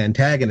being an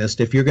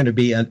antagonist, if you're going to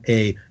be an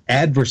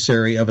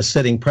adversary of a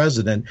sitting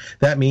president,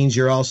 that means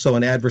you're also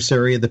an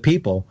adversary of the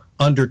people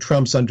under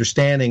Trump's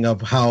understanding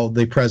of how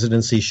the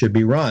presidency should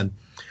be run.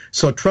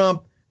 So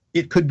Trump,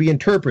 it could be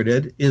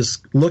interpreted, is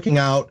looking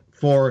out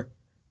for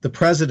the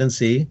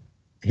presidency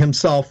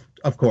himself,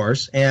 of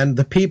course, and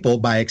the people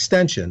by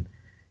extension,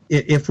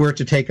 if we're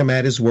to take him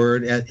at his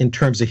word in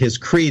terms of his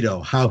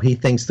credo, how he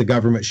thinks the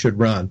government should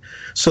run.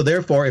 So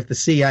therefore, if the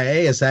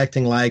CIA is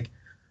acting like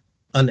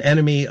an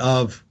enemy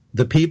of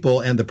the people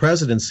and the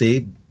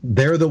presidency,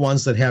 they're the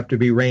ones that have to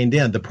be reined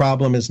in. The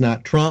problem is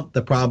not Trump.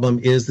 The problem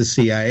is the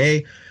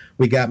CIA.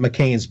 We got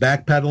McCain's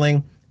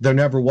backpedaling. There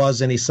never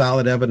was any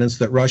solid evidence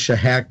that Russia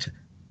hacked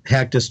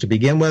hacked us to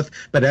begin with.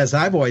 But as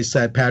I've always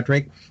said,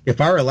 Patrick,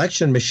 if our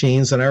election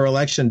machines and our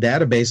election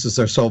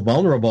databases are so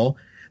vulnerable,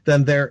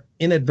 then they're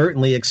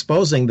inadvertently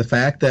exposing the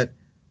fact that,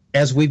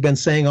 as we've been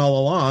saying all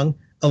along,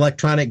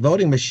 electronic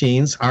voting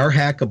machines are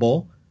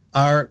hackable,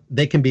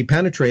 they can be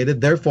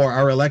penetrated, therefore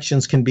our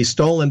elections can be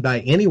stolen by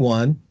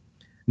anyone,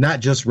 not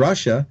just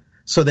Russia.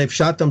 So they've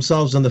shot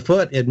themselves in the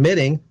foot,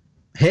 admitting,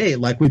 hey,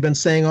 like we've been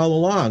saying all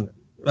along,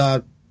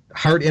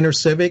 Hart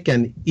InterCivic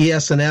and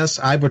ES&S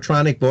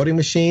Ivotronic voting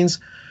machines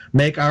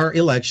make our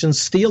elections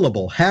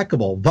stealable,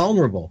 hackable,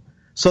 vulnerable.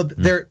 So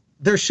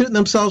they're shooting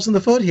themselves in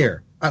the foot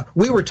here.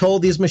 We were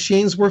told these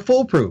machines were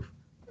foolproof.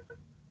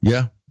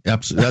 Yeah,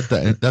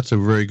 absolutely. That's a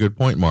very good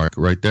point, Mark,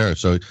 right there.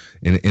 So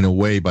in a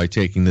way, by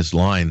taking this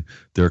line,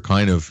 they're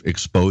kind of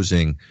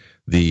exposing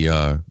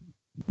the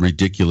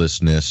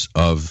ridiculousness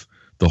of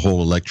the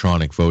whole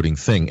electronic voting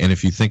thing. And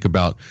if you think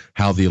about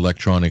how the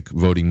electronic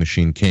voting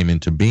machine came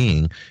into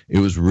being, it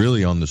was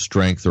really on the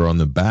strength or on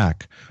the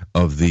back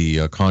of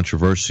the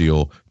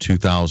controversial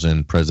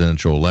 2000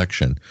 presidential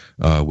election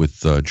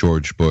with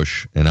George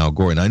Bush and Al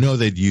Gore. And I know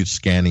they'd use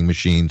scanning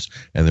machines,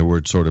 and there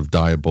were sort of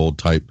Diebold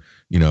type,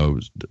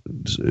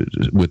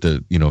 with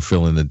the,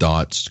 fill in the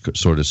dots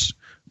sort of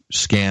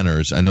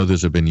scanners. I know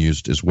those have been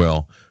used as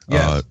well.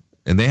 Yes.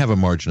 And they have a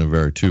margin of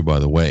error too, by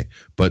the way.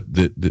 But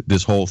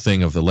this whole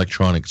thing of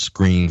electronic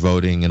screen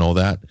voting and all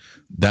that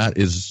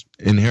is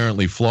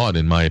inherently flawed,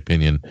 in my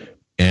opinion.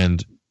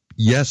 And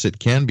yes, it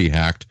can be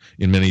hacked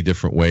in many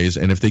different ways.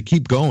 And if they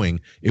keep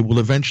going, it will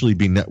eventually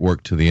be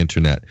networked to the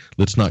internet.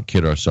 Let's not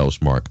kid ourselves,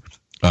 Mark.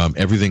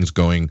 Everything's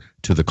going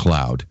to the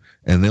cloud,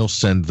 and they'll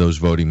send those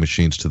voting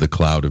machines to the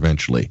cloud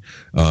eventually.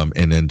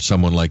 And then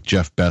someone like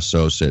Jeff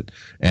Bezos at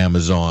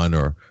Amazon,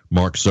 or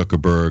Mark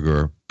Zuckerberg,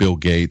 or Bill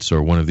Gates,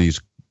 or one of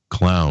these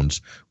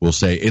clowns will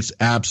say it's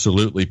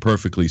absolutely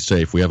perfectly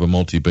safe. We have a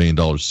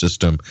multi-billion-dollar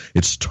system.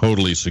 It's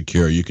totally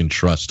secure. You can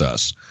trust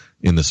us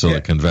in the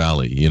Silicon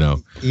Valley,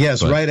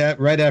 Yes, but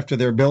right after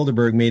their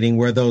Bilderberg meeting,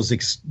 where those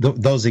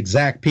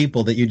exact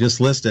people that you just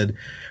listed,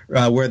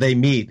 where they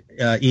meet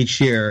each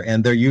year,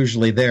 and they're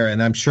usually there,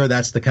 and I'm sure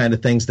that's the kind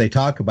of things they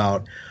talk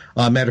about.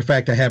 Matter of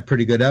fact, I have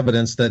pretty good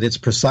evidence that it's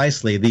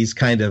precisely these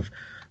kind of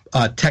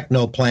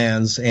techno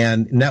plans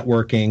and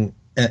networking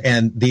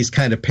and these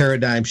kind of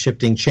paradigm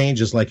shifting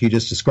changes like you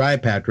just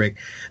described, Patrick.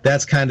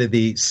 That's kind of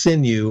the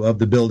sinew of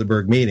the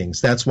Bilderberg meetings.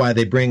 That's why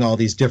they bring all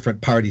these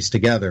different parties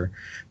together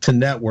to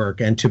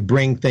network and to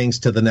bring things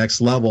to the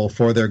next level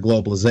for their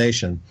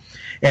globalization.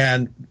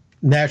 And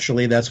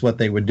naturally, that's what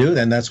they would do.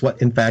 And that's what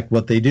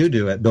they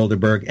do at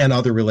Bilderberg and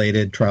other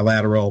related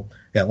Trilateral,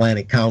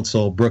 Atlantic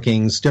Council,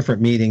 Brookings,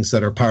 different meetings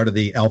that are part of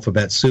the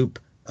Alphabet Soup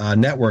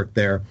network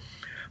there.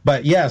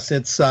 But yes,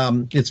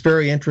 it's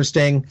very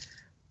interesting.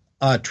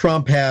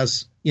 Trump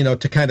has,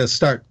 to kind of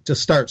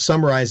start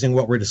summarizing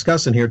what we're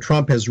discussing here,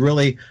 Trump has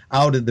really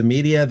outed the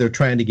media. They're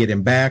trying to get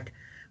him back.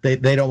 They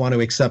don't want to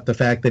accept the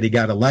fact that he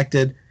got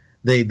elected.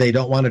 They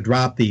don't want to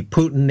drop the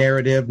Putin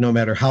narrative, no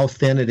matter how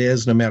thin it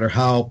is, no matter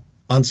how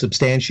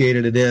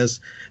unsubstantiated it is.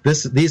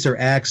 These are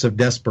acts of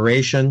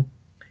desperation.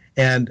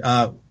 And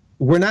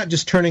we're not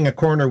just turning a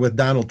corner with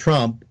Donald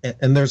Trump,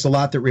 and there's a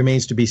lot that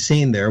remains to be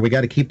seen there. We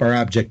got to keep our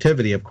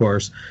objectivity, of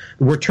course.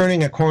 We're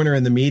turning a corner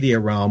in the media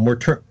realm. We're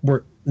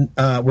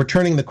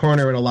turning the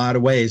corner in a lot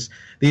of ways.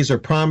 These are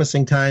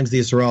promising times.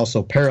 These are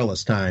also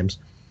perilous times.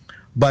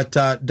 But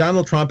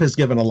Donald Trump has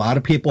given a lot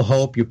of people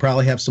hope. You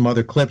probably have some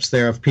other clips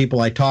there of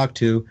people I talked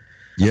to.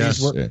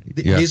 Yes.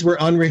 These were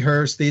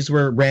unrehearsed. These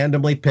were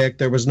randomly picked.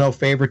 There was no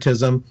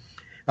favoritism.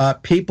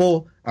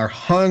 People are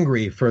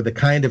hungry for the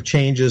kind of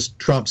changes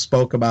Trump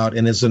spoke about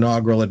in his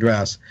inaugural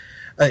address.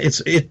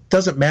 It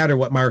doesn't matter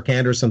what Mark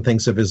Anderson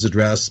thinks of his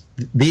address.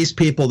 These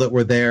people that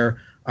were there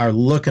are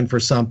looking for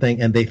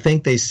something, and they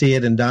think they see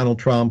it in Donald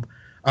Trump.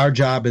 Our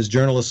job as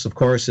journalists, of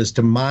course, is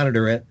to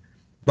monitor it.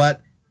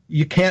 But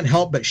you can't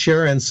help but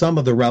share in some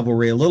of the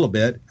revelry a little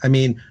bit. I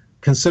mean,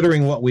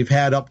 considering what we've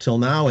had up till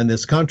now in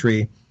this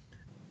country,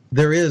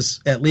 there is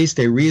at least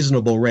a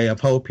reasonable ray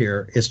of hope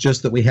here. It's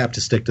just that we have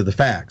to stick to the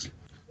facts.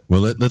 Well,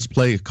 let's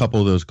play a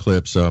couple of those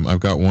clips. I've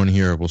got one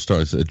here. We'll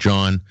start with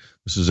John.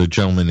 This is a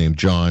gentleman named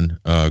John.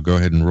 Go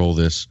ahead and roll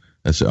this.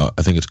 I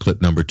think it's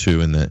clip number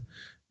 2 in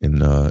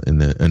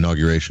the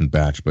inauguration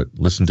batch. But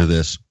listen to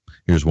this.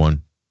 Here's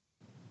one.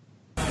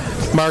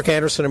 Mark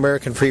Anderson,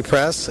 American Free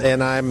Press,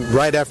 and I'm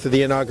right after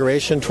the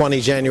inauguration,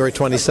 January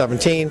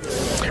 2017,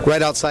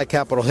 right outside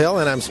Capitol Hill,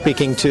 and I'm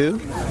speaking to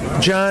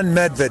John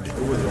Medved.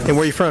 And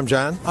where are you from,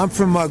 John? I'm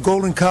from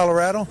Golden,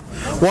 Colorado.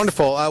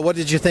 Wonderful. What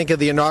did you think of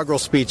the inaugural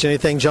speech?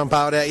 Anything jump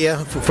out at you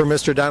for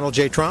Mr. Donald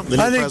J. Trump, the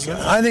new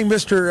president? I think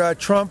Mr.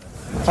 Trump,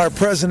 our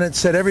president,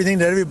 said everything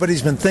that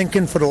everybody's been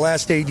thinking for the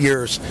last 8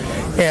 years,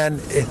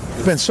 and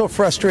it's been so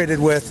frustrated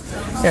with.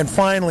 And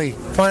finally,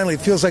 it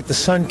feels like the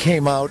sun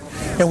came out,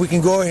 and we can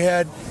go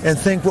ahead and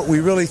think what we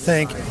really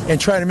think and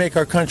try to make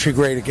our country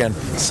great again.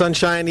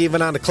 Sunshine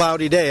even on a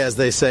cloudy day, as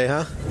they say,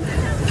 huh?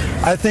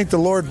 I think the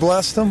Lord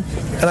blessed him,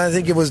 and I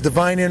think it was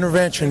divine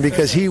intervention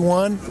because he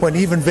won when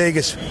even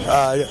Vegas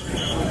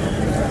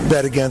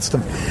bet against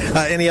him.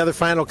 Any other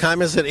final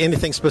comments?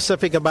 Anything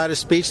specific about his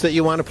speech that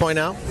you want to point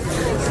out?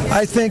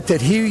 I think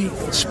that he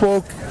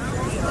spoke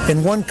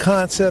in one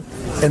concept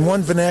and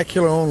one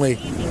vernacular only,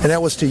 and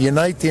that was to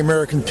unite the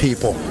American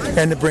people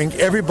and to bring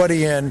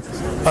everybody in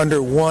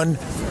under one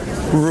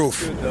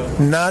roof,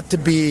 not to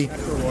be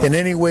in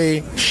any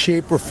way,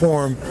 shape, or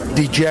form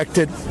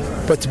dejected,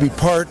 but to be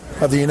part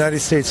of the United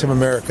States of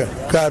America.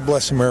 God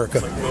bless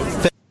America.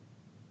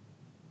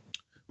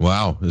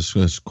 Wow, this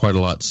was quite a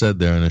lot said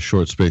there in a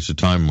short space of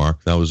time,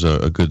 Mark. That was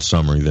a good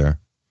summary there.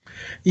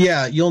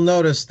 Yeah, you'll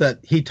notice that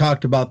he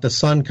talked about the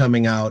sun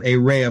coming out, a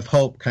ray of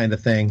hope kind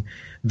of thing.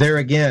 There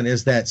again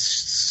is that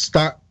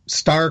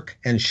stark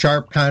and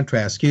sharp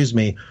contrast,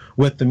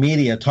 with the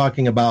media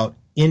talking about,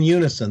 in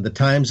unison, the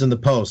Times and the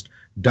Post,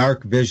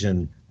 dark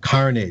vision,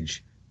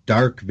 carnage,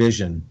 dark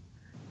vision.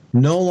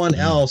 No one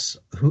else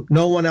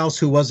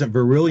who wasn't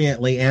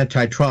virulently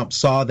anti-Trump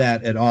saw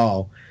that at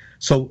all.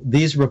 So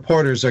these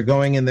reporters are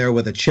going in there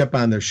with a chip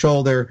on their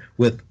shoulder,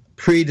 with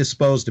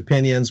predisposed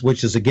opinions,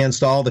 which is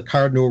against all the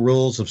cardinal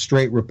rules of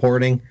straight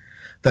reporting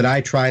that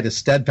I try to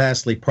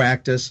steadfastly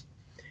practice.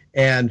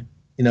 And,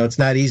 it's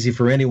not easy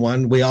for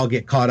anyone. We all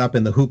get caught up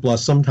in the hoopla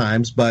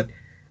sometimes, but,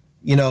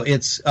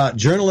 it's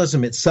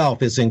journalism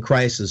itself is in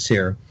crisis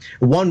here.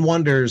 One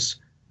wonders,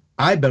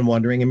 I've been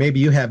wondering, and maybe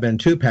you have been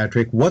too,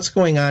 Patrick, what's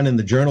going on in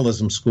the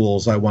journalism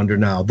schools, I wonder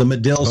now? The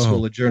Medill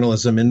School of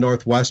Journalism in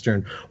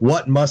Northwestern,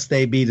 what must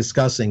they be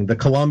discussing? The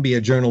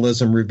Columbia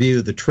Journalism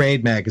Review, the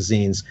trade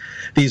magazines,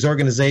 these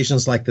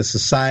organizations like the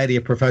Society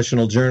of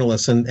Professional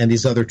Journalists and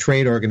these other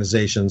trade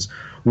organizations,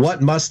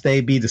 what must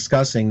they be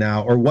discussing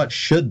now, or what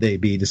should they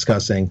be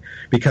discussing?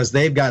 Because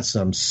they've got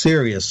some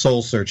serious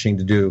soul-searching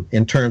to do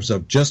in terms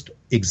of just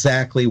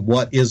exactly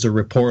what is a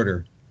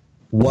reporter.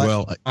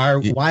 Why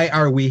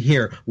are we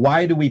here?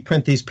 Why do we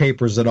print these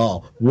papers at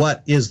all?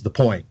 What is the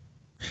point?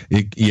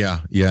 Yeah.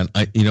 And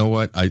you know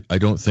what? I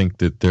don't think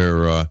that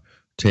they're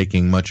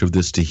taking much of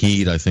this to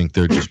heed. I think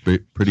they're just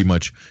pretty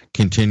much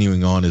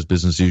continuing on as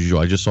business as usual.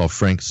 I just saw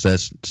Frank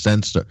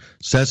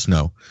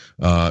Sesno,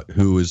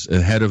 who is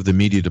head of the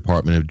media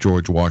department of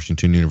George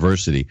Washington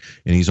University,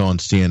 and he's on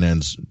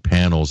CNN's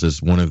panels as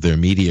one of their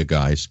media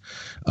guys.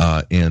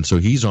 And so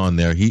he's on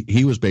there.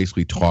 He was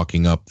basically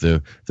talking up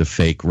the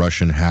fake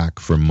Russian hack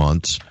for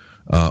months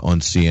on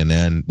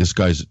CNN. This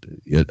guy's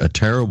a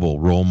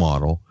terrible role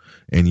model.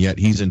 And yet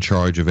he's in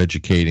charge of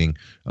educating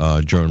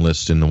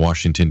journalists in the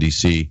Washington,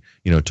 D.C.,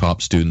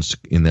 top students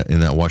in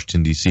that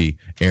Washington, D.C.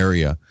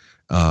 area.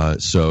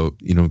 So,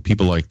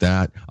 people like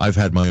that. I've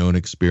had my own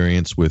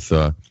experience with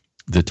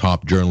the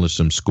top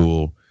journalism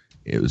school.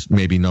 It was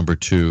maybe number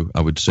 2,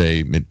 I would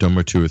say,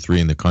 number 2 or 3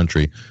 in the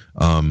country,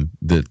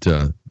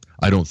 that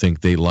I don't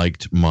think they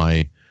liked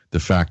the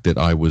fact that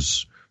I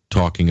was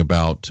talking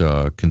about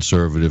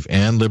conservative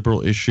and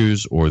liberal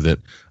issues, or that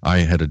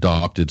I had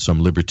adopted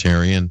some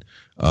libertarian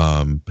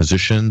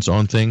positions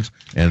on things,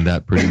 and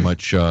that pretty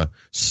much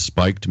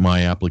spiked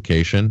my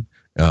application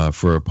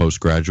for a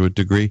postgraduate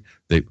degree.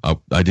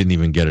 I didn't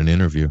even get an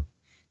interview,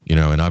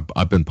 and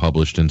I've been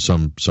published in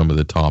some of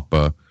the top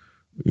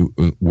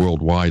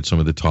worldwide, some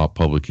of the top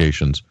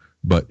publications,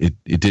 but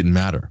it didn't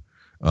matter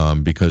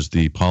because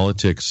the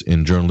politics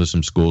in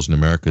journalism schools in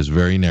America is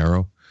very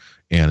narrow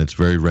and it's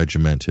very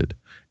regimented.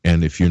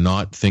 And if you're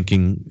not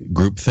thinking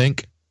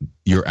groupthink,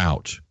 you're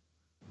out.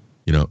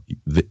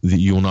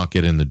 You will not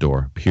get in the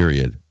door,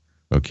 period.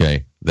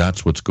 Okay?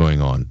 That's what's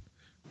going on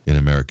in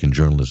American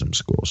journalism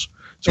schools.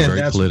 It's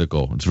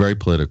very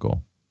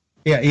political.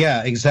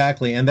 Yeah,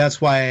 exactly. And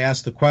that's why I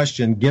asked the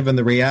question, given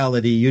the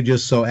reality you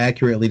just so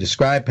accurately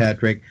described,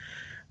 Patrick,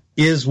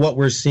 is what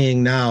we're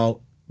seeing now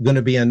going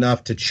to be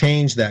enough to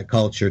change that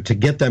culture, to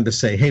get them to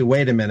say, hey,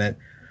 wait a minute,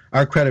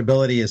 our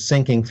credibility is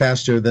sinking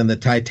faster than the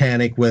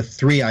Titanic with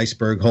 3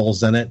 iceberg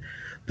holes in it.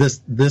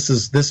 This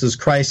is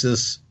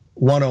crisis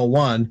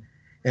 101.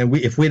 And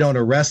if we don't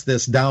arrest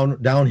this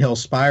downhill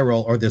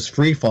spiral or this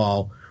free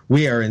fall,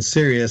 we are in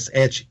serious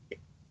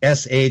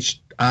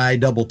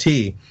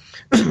SHITT.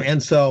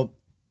 And so,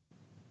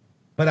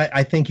 but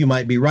I think you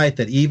might be right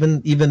that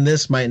even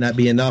this might not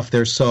be enough.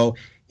 They're so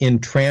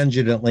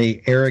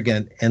intransigently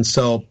arrogant and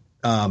so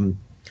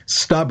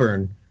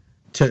stubborn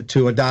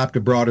to adopt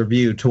a broader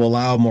view, to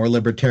allow more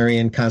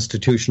libertarian,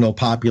 constitutional,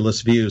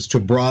 populist views, to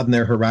broaden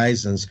their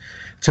horizons,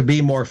 to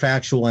be more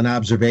factual and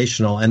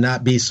observational, and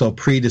not be so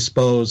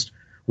predisposed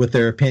with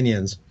their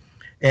opinions,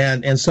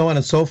 and so on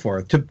and so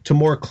forth, to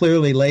more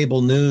clearly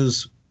label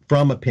news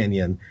from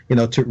opinion,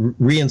 to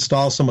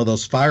reinstall some of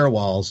those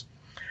firewalls.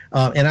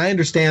 And I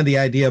understand the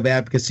idea of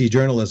advocacy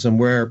journalism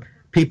where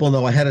people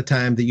know ahead of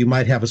time that you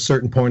might have a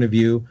certain point of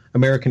view.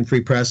 American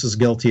Free Press is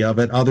guilty of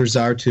it. Others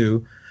are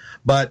too.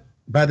 But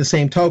by the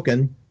same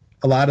token,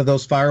 a lot of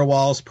those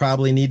firewalls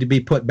probably need to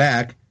be put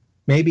back,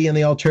 maybe in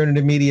the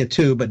alternative media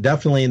too, but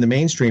definitely in the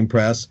mainstream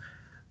press,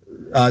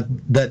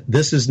 that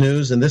this is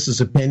news and this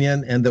is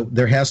opinion, and that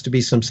there has to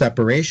be some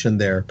separation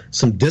there,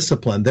 some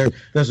discipline.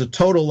 There's a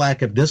total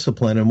lack of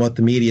discipline in what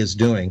the media is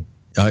doing.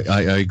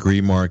 I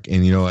agree, Mark,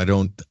 and I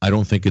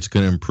don't think it's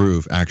going to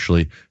improve.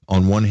 Actually,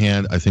 on one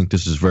hand, I think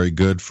this is very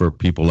good for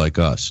people like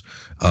us.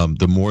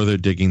 The more they're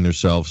digging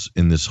themselves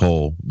in this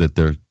hole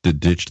the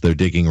ditch they're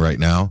digging right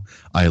now,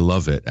 I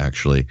love it.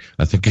 Actually,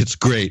 I think it's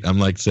great. I'm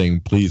like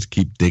saying, please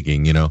keep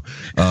digging.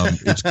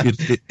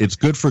 It's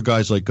good for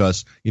guys like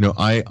us.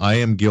 I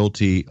am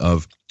guilty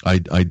of. I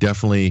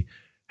definitely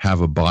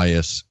have a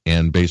bias,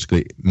 and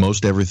basically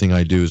most everything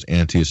I do is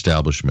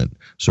anti-establishment.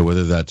 So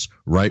whether that's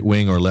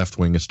right-wing or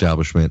left-wing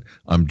establishment,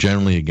 I'm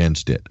generally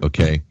against it,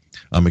 okay?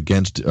 I'm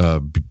against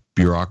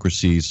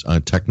bureaucracies,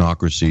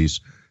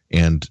 technocracies,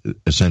 and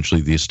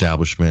essentially the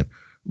establishment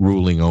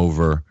ruling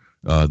over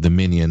the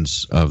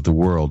minions of the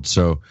world.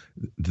 So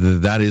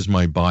that is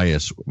my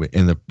bias.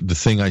 And the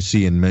thing I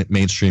see in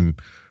mainstream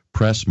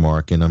press,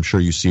 Mark, and I'm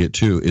sure you see it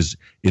too, is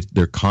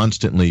they're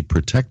constantly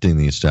protecting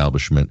the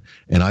establishment.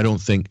 And I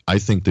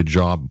think the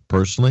job,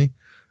 personally,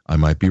 I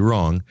might be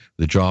wrong,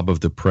 the job of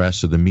the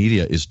press or the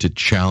media is to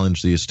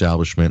challenge the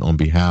establishment on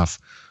behalf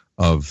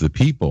of the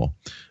people.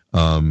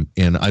 And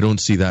I don't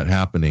see that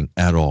happening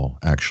at all,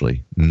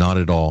 actually, not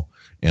at all.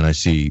 And I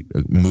see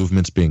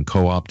movements being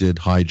co-opted,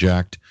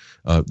 hijacked,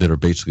 that are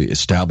basically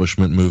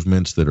establishment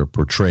movements that are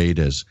portrayed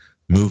as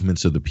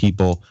movements of the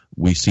people.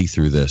 We see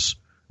through this.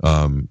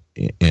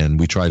 And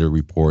we try to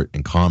report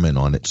and comment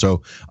on it.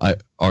 So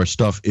our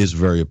stuff is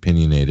very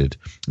opinionated,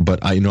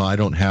 but I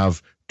don't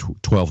have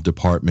 12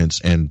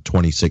 departments and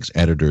 26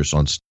 editors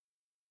on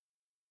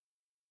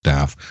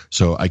staff,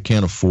 so I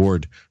can't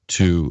afford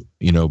to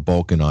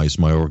balkanize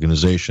my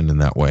organization in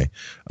that way.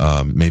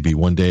 Maybe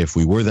one day, if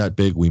we were that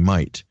big, we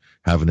might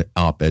have an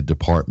op-ed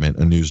department,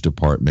 a news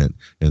department,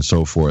 and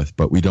so forth.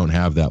 But we don't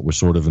have that. We're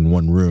sort of in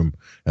one room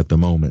at the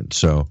moment.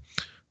 So,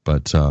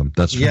 but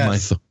that's my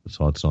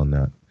thoughts on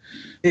that.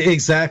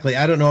 Exactly.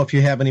 I don't know if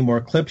you have any more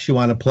clips you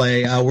want to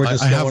play. I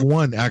have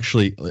one,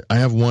 actually. I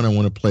have one I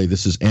want to play.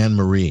 This is Anne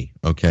Marie,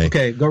 okay?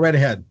 Okay, go right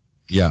ahead.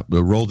 Yeah,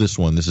 roll this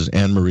one. This is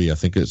Anne Marie. I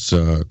think it's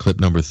clip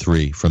number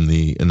 3 from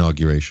the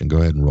inauguration. Go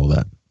ahead and roll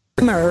that.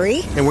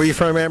 Marie. And where are you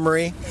from, Anne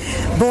Marie?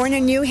 Born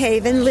in New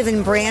Haven, live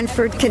in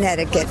Branford,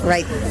 Connecticut,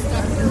 right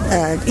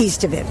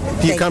east of it.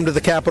 Do you come to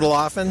the Capitol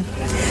often?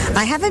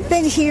 I haven't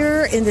been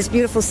here in this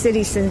beautiful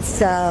city since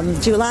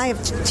July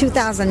of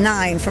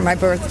 2009 for my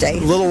birthday.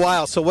 A little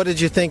while. So what did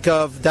you think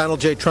of Donald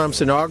J.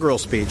 Trump's inaugural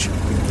speech?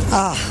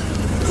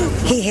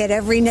 He hit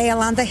every nail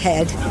on the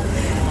head.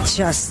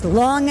 Just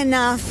long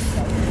enough,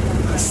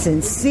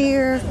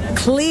 sincere,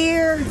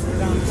 clear,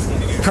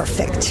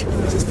 perfect.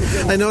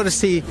 I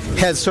noticed he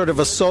had sort of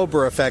a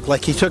sober effect,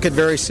 like he took it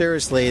very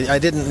seriously. I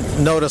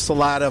didn't notice a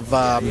lot of,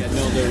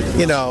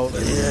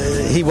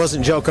 he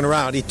wasn't joking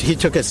around. He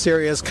took it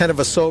serious, kind of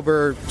a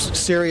sober,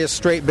 serious,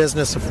 straight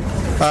business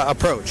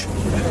approach.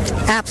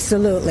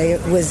 Absolutely.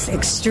 It was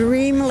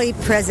extremely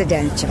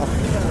presidential,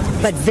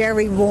 but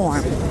very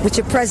warm, which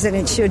a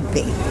president should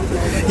be.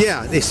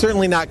 Yeah, he's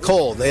certainly not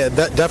cold.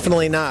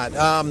 Definitely not.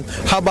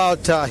 How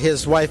about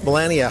his wife,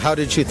 Melania? How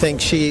did you think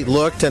she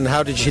looked, and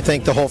how did you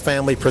think the whole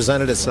family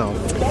presented itself?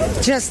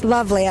 Just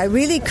lovely. I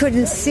really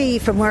couldn't see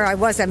from where I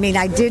was. I mean,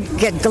 I did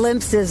get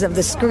glimpses of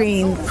the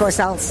screen. Of course,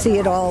 I'll see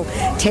it all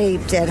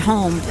taped at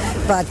home,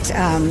 but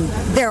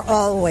they're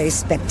always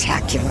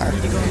spectacular.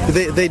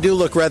 They do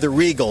look rather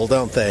regal,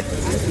 don't they?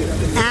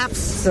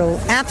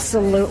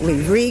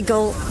 Absolutely.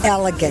 Regal,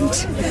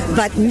 elegant,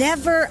 but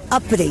never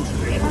uppity.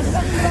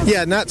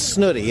 Yeah, not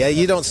snooty.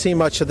 You don't see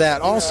much of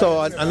that.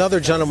 Also, another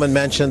gentleman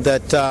mentioned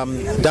that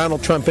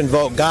Donald Trump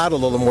invoked God a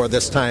little more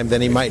this time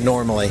than he might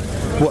normally.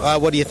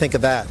 What do you think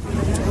of that?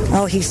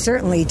 Oh, he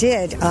certainly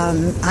did.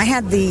 I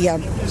had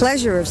the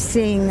pleasure of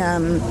seeing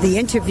the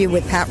interview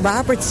with Pat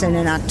Robertson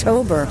in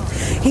October.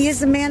 He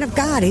is a man of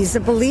God. He's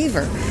a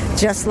believer,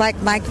 just like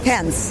Mike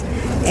Pence.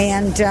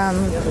 And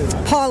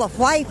Paula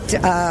White,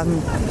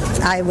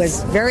 I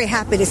was very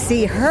happy to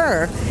see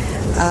her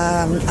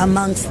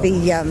amongst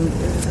the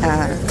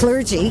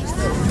clergy.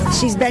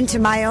 She's been to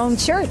my own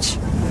church.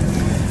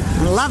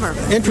 Love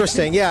her.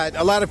 Interesting. Yeah,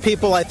 a lot of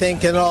people, I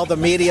think, in all the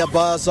media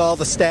buzz, all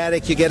the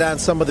static you get on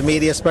some of the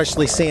media,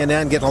 especially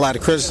CNN, getting a lot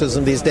of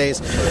criticism these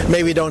days,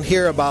 maybe don't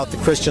hear about the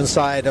Christian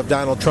side of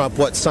Donald Trump,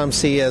 what some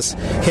see as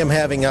him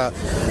having a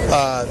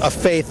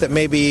faith that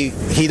maybe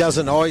he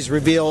doesn't always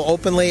reveal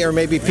openly, or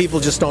maybe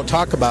people just don't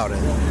talk about it.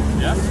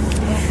 Yeah.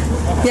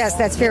 Yes,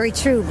 that's very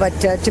true. But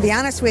to be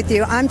honest with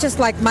you, I'm just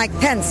like Mike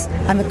Pence.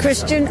 I'm a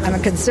Christian, I'm a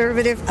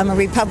conservative, I'm a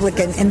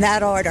Republican, in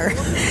that order.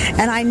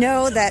 And I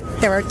know that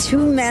there are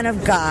two men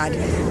of God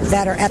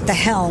that are at the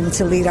helm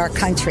to lead our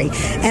country.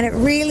 And it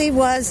really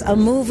was a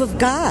move of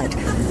God.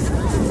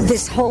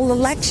 This whole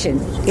election,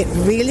 it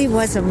really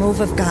was a move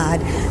of God.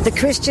 The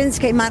Christians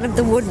came out of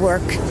the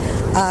woodwork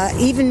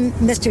Even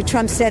Mr.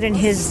 Trump said in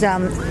his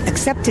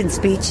acceptance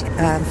speech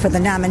for the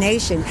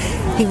nomination,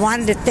 he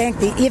wanted to thank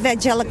the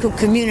evangelical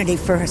community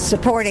for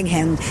supporting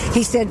him.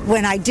 He said,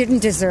 when I didn't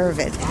deserve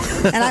it.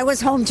 And I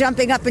was home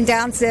jumping up and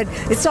down, said,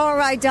 it's all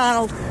right,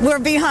 Donald. We're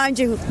behind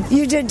you.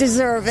 You did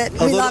deserve it.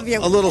 We love you.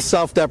 A little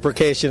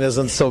self-deprecation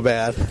isn't so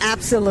bad.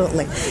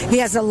 Absolutely. He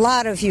has a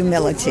lot of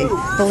humility,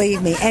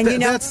 believe me. And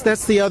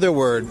that's the other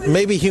word.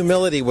 Maybe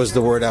humility was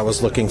the word I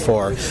was looking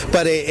for.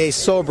 But a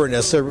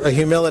soberness, a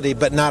humility,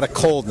 but not a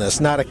coldness,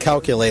 not a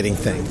calculating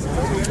thing.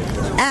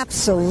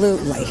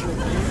 Absolutely.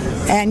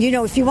 And,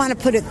 if you want to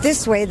put it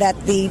this way,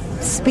 that the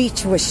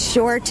speech was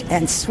short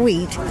and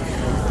sweet,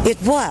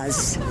 it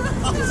was,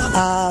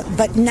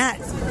 but not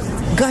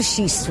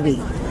gushy sweet.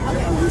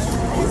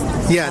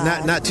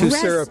 Yeah, not too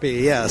syrupy,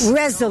 yes.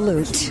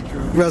 Resolute.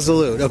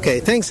 Okay,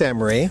 thanks,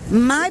 Anne-Marie.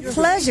 My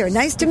pleasure.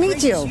 Nice to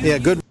meet you. Yeah,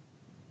 good.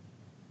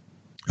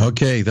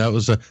 Okay, that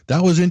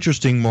was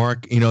interesting,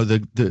 Mark.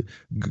 The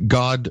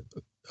God,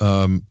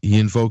 he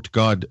invoked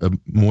God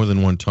more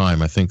than one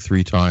time. I think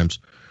 3 times,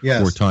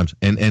 yes. 4 times,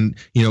 and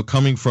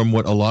coming from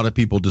what a lot of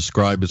people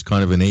describe as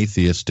kind of an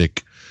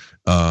atheistic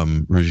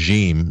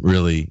regime,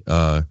 really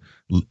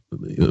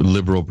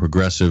liberal,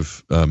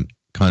 progressive, kind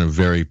of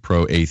very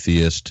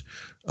pro-atheist,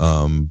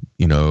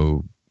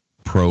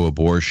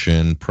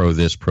 pro-abortion,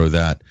 pro-this,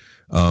 pro-that.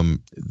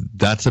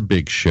 That's a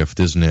big shift,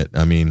 isn't it?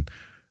 I mean,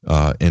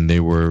 and they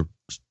were.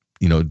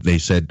 They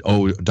said,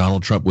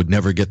 Donald Trump would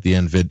never get the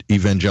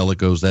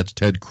evangelicals. That's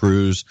Ted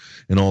Cruz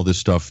and all this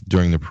stuff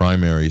during the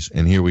primaries.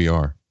 And here we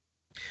are.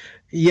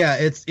 Yeah,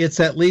 it's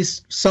at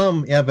least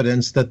some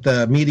evidence that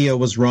the media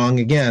was wrong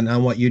again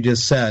on what you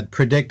just said,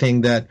 predicting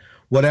that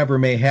whatever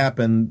may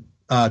happen,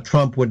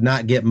 Trump would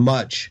not get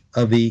much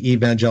of the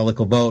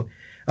evangelical vote.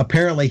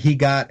 Apparently, he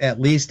got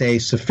at least a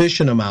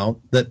sufficient amount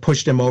that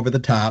pushed him over the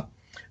top.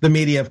 The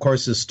media, of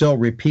course, is still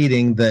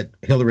repeating that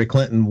Hillary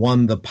Clinton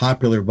won the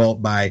popular vote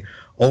by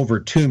over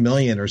 2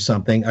 million or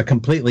something, a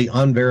completely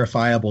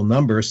unverifiable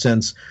number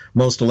since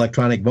most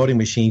electronic voting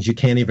machines, you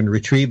can't even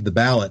retrieve the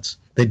ballots.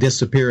 They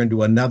disappear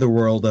into another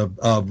world of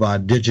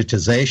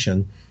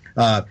digitization,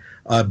 a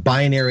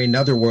binary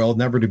netherworld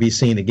never to be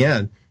seen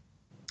again.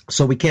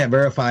 So we can't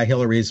verify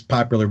Hillary's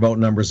popular vote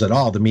numbers at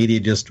all. The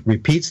media just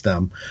repeats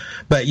them.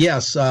 But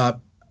yes,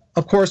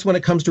 of course, when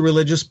it comes to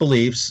religious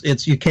beliefs,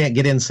 you can't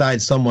get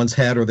inside someone's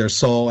head or their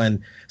soul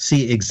and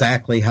see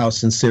exactly how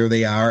sincere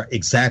they are,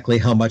 exactly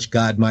how much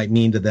God might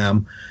mean to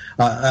them,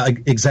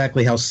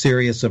 exactly how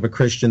serious of a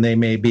Christian they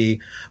may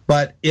be.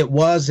 But it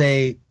was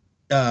a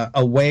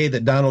way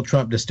that Donald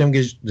Trump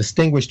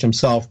distinguished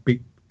himself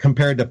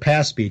compared to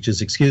past speeches.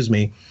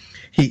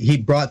 He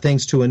brought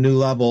things to a new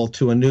level,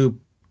 to a new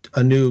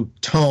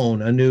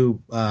tone, a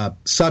new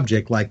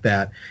subject like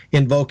that,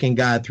 invoking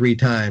God 3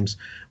 times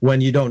when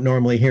you don't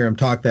normally hear him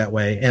talk that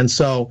way. And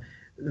so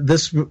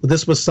this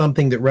was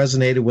something that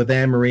resonated with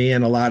Anne-Marie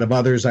and a lot of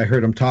others. I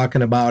heard him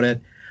talking about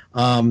it.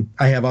 I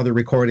have other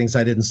recordings.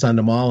 I didn't send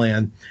them all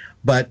in.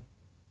 But,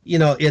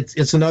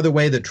 it's another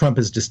way that Trump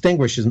is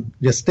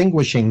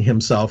distinguishing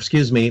himself,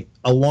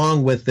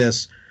 along with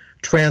this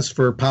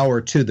transfer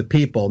power to the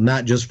people,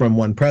 not just from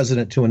one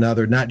president to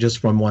another, not just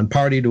from one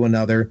party to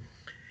another.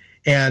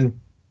 And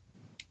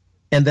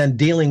then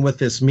dealing with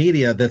this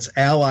media that's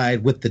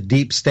allied with the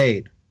deep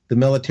state, the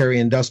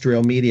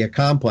military-industrial media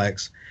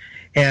complex.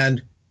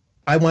 And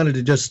I wanted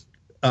to just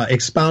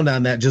expound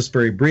on that just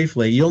very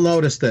briefly. You'll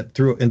notice that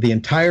in the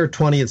entire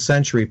 20th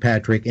century,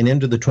 Patrick, and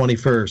into the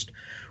 21st,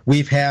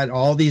 we've had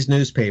all these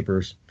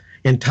newspapers,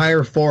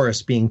 entire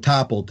forests being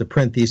toppled to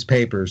print these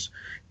papers,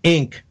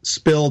 ink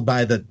spilled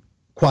by the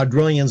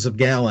quadrillions of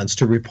gallons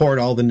to report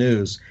all the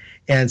news,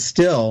 and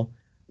still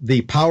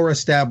the power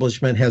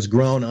establishment has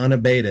grown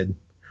unabated.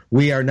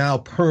 We are now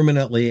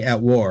permanently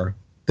at war.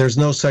 There's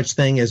no such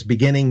thing as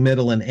beginning,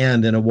 middle, and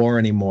end in a war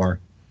anymore.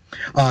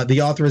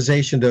 The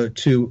authorization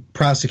to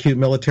prosecute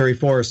military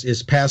force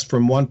is passed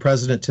from one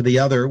president to the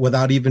other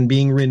without even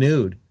being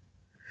renewed.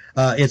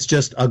 It's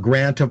just a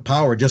grant of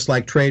power, just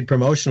like Trade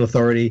Promotion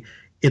Authority.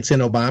 It's in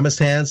Obama's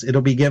hands.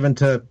 It'll be given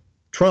to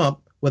Trump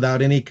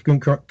without any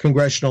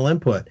congressional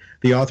input.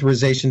 The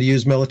authorization to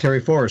use military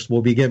force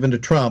will be given to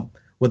Trump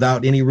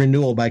without any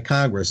renewal by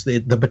Congress. The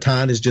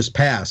baton is just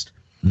passed.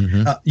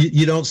 Mm-hmm.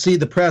 You don't see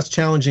the press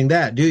challenging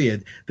that, do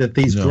you? That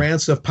these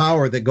grants of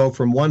power that go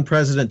from one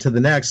president to the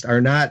next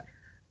are not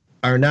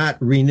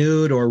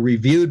renewed or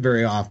reviewed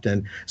very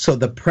often. So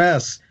the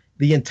press,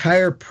 the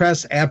entire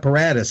press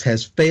apparatus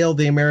has failed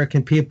the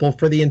American people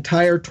for the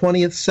entire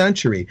 20th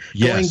century.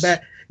 Yes.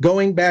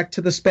 Going back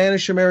to the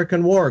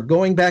Spanish-American War,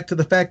 going back to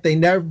the fact they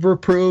never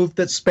proved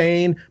that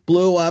Spain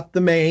blew up the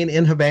Maine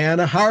in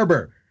Havana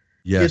Harbor.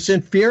 Yes. It's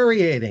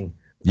infuriating.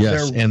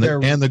 Yes, and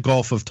the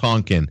Gulf of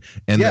Tonkin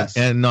and yes.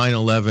 And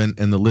 9/11,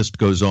 and the list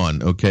goes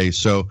on. Okay,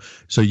 so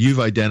you've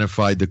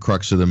identified the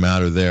crux of the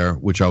matter there,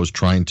 which I was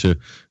trying to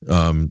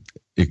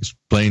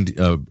explained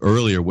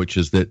earlier, which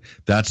is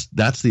that's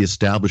the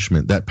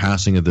establishment, that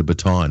passing of the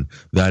baton.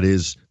 That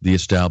is the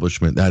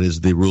establishment. That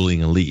is the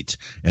ruling elite,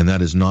 and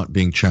that is not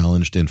being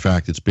challenged. In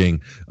fact, it's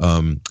being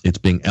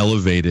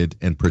elevated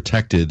and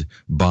protected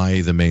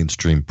by the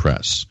mainstream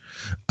press,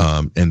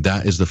 and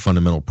that is the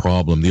fundamental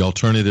problem. The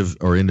alternative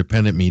or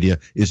independent media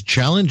is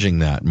challenging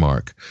that,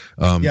 Mark.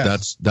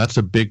 Yes. That's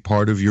a big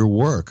part of your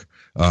work.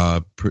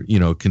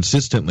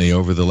 Consistently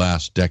over the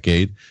last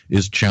decade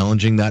is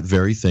challenging that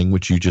very thing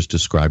which you just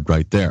described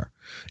right there.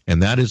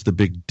 And that is the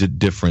big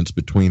difference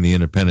between the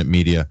independent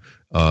media,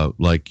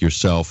 like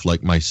yourself,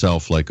 like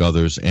myself, like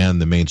others,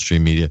 and the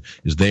mainstream media,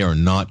 is they are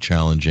not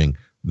challenging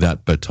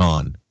that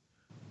baton.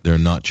 They're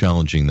not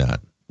challenging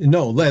that.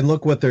 No, and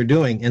look what they're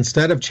doing.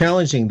 Instead of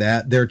challenging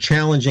that, they're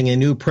challenging a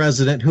new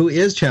president who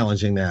is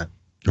challenging that.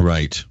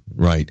 Right.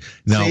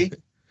 Now, See?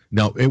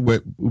 Now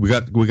we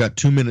got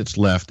 2 minutes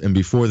left, and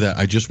before that,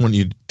 I just want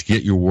you to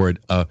get your word.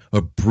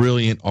 A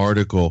brilliant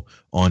article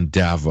on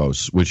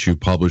Davos, which you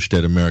published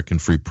at American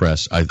Free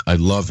Press. I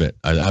love it.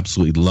 I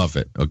absolutely love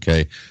it.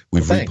 Okay,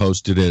 we've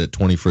reposted it at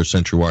 21st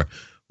Century Wire.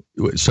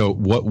 So,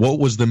 what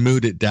was the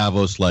mood at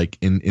Davos like?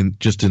 In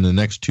just in the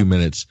next 2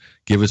 minutes,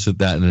 give us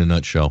that in a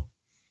nutshell.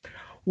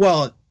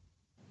 Well,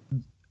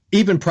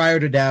 even prior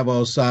to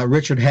Davos,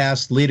 Richard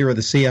Haass, leader of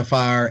the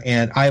CFR,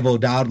 and Ivo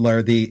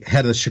Dowdler, the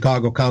head of the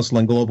Chicago Council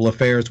on Global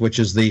Affairs, which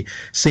is the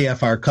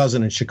CFR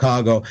cousin in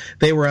Chicago,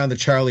 they were on the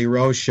Charlie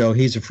Rose show.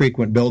 He's a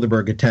frequent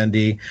Bilderberg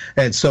attendee,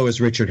 and so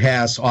is Richard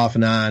Haass, off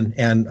and on,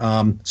 and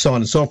so on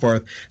and so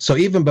forth. So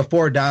even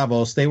before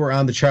Davos, they were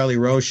on the Charlie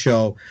Rose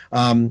show,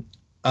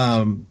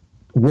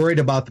 worried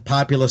about the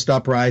populist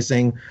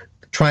uprising,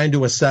 trying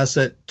to assess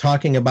it,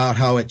 talking about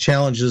how it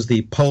challenges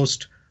the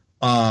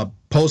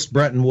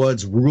post-Bretton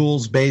Woods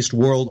rules-based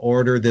world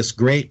order, this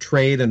great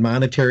trade and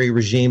monetary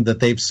regime that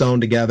they've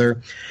sewn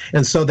together.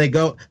 And so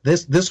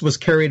this was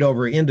carried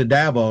over into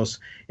Davos,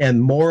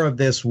 and more of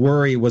this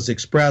worry was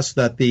expressed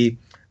that the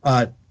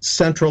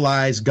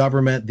centralized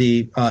government,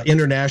 the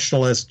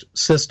internationalist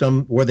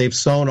system where they've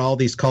sewn all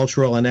these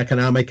cultural and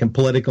economic and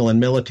political and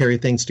military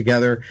things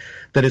together,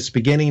 that it's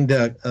beginning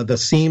to, the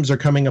seams are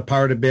coming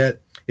apart a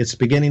bit. It's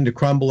beginning to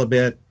crumble a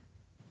bit.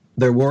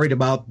 They're worried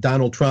about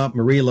Donald Trump,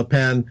 Marie Le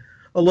Pen,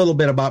 a little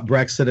bit about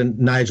Brexit and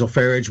Nigel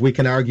Farage. We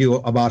can argue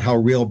about how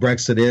real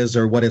Brexit is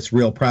or what its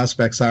real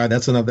prospects are.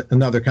 That's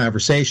another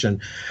conversation.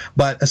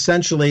 But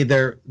essentially,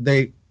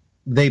 they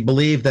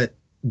believe that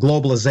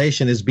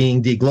globalization is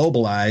being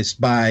deglobalized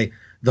by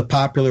the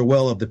popular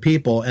will of the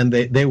people, and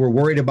they were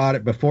worried about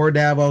it before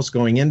Davos,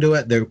 going into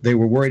it. They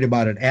were worried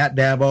about it at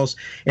Davos.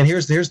 And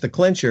here's the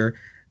clincher.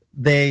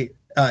 They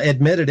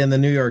admitted in the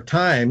New York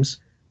Times,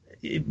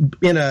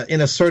 in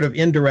a sort of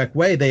indirect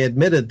way, they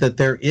admitted that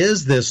there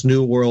is this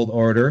new world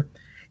order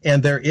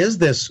and there is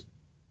this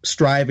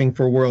striving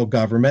for world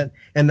government.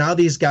 And now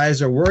these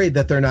guys are worried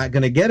that they're not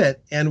going to get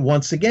it. And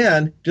once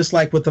again, just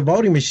like with the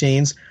voting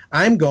machines,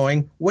 I'm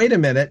going, wait a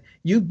minute,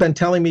 you've been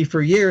telling me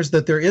for years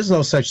that there is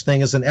no such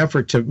thing as an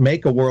effort to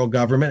make a world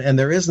government, and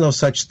there is no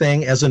such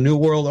thing as a new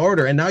world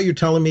order. And now you're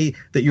telling me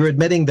that you're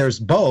admitting there's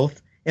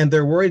both, and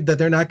they're worried that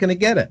they're not going to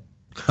get it.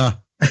 Huh.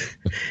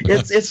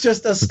 It's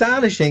just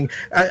astonishing.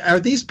 Are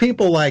these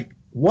people like,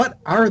 what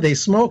are they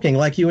smoking?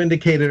 Like you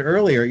indicated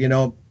earlier,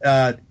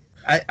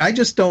 I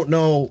just don't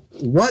know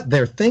what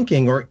they're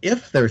thinking or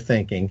if they're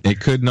thinking. It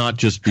could not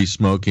just be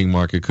smoking,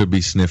 Mark. It could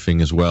be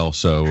sniffing as well.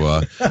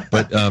 So,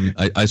 but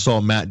I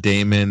saw Matt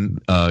Damon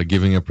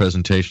giving a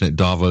presentation at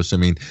Davos. I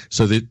mean,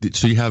 so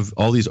you have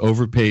all these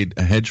overpaid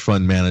hedge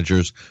fund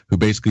managers who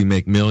basically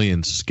make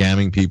millions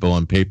scamming people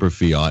on paper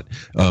fiat,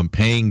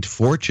 paying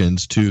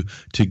fortunes to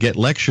get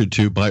lectured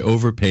to by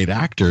overpaid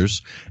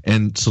actors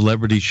and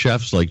celebrity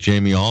chefs like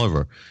Jamie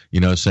Oliver,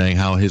 saying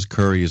how his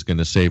curry is going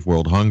to save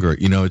world hunger.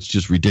 It's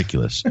just ridiculous.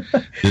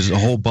 There's a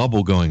whole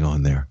bubble going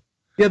on there.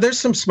 Yeah, there's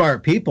some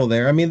smart people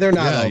there. I mean, they're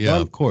not all yeah,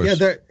 of course.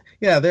 They're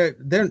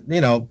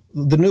the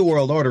New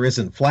World Order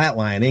isn't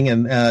flatlining,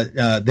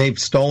 and they've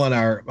stolen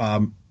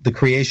the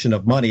creation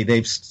of money.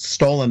 They've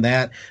stolen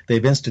that.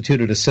 They've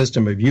instituted a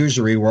system of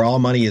usury where all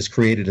money is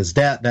created as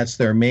debt. That's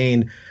their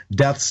main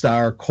Death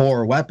Star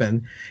core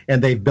weapon,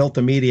 and they've built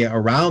the media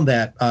around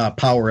that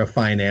power of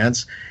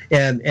finance.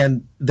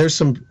 And there's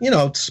some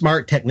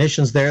smart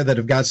technicians there that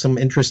have got some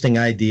interesting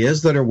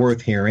ideas that are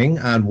worth hearing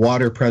on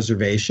water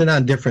preservation,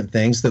 on different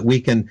things that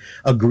we can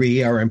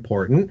agree are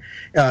important.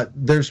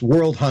 There's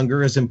world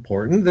hunger is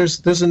important.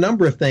 There's a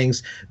number of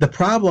things. The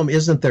problem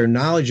isn't their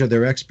knowledge or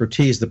their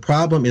expertise. The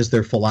problem is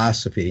their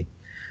philosophy.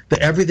 That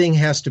everything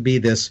has to be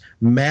this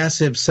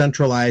massive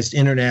centralized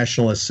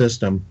internationalist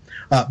system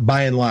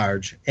by and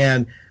large.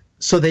 And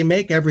so they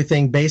make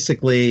everything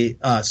basically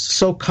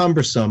so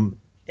cumbersome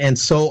and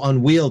so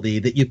unwieldy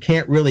that you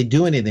can't really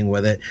do anything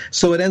with it.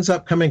 So it ends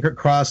up coming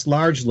across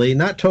largely,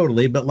 not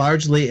totally, but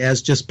largely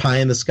as just pie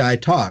in the sky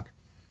talk.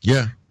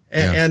 Yeah.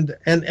 And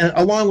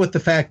along with the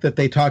fact that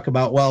they talk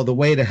about, well, the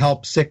way to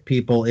help sick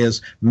people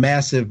is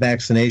massive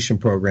vaccination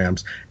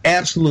programs,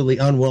 absolutely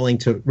unwilling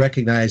to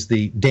recognize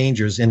the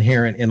dangers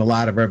inherent in a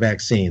lot of our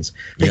vaccines.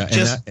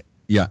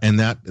 Yeah, and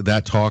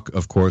that talk,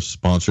 of course,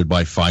 sponsored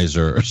by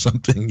Pfizer or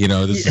something.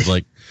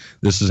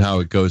 This is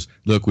how it goes.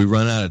 Look, we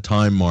run out of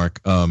time, Mark.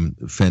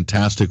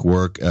 Fantastic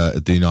work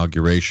at the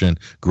inauguration.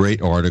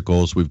 Great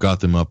articles. We've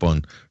got them up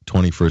on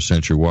 21st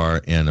Century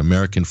Wire and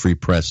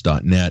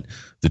AmericanFreePress.net.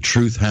 The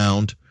Truth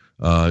Hound.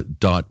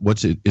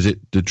 What's it? Is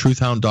it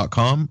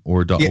thetruthhound.com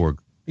or .org?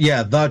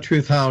 Yeah,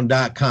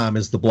 thetruthhound.com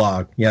is the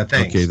blog. Yeah,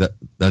 thanks. Okay,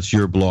 that's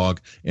your blog,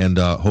 and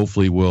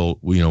hopefully we'll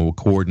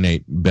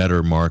coordinate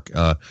better, Mark,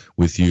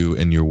 with you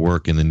and your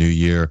work in the new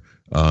year.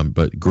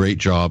 But great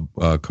job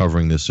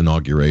covering this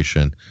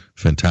inauguration.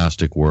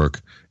 Fantastic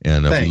work,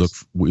 and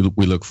we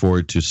look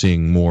forward to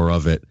seeing more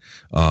of it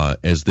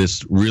as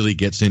this really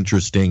gets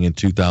interesting in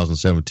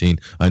 2017.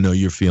 I know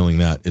you're feeling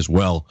that as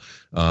well.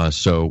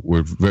 So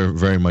we're very,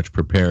 very much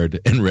prepared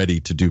and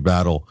ready to do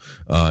battle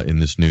in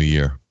this new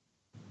year.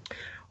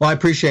 Well, I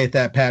appreciate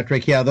that,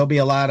 Patrick. Yeah, there'll be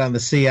a lot on the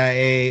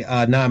CIA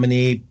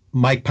nominee,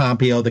 Mike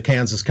Pompeo, the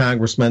Kansas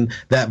congressman.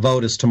 That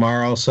vote is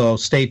tomorrow, so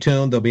stay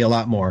tuned. There'll be a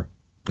lot more.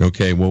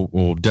 Okay,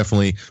 we'll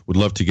definitely would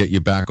love to get you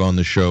back on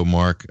the show,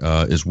 Mark,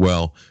 as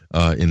well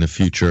in the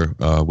future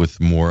with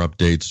more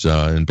updates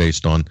and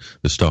based on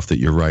the stuff that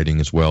you're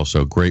writing as well.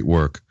 So great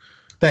work.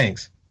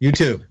 Thanks. You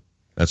too.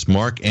 That's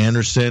Mark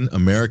Anderson,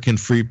 American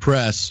Free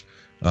Press.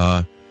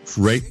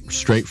 Right,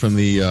 straight from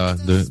the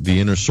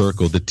inner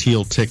circle, the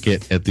teal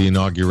ticket at the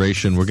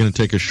inauguration. We're going to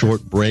take a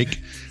short break,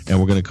 and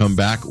we're going to come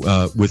back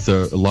with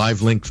a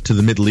live link to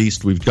the Middle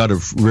East. We've got a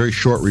very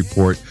short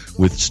report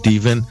with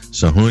Stephen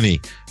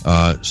Sahuni.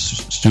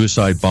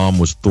 Suicide bomb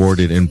was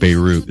thwarted in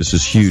Beirut. This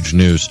is huge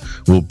news.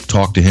 We'll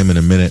talk to him in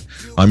a minute.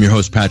 I'm your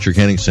host, Patrick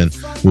Henningsen.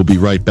 We'll be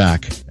right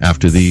back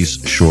after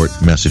these short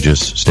messages.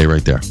 Stay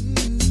right there.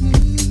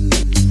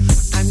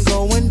 I'm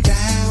going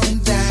down.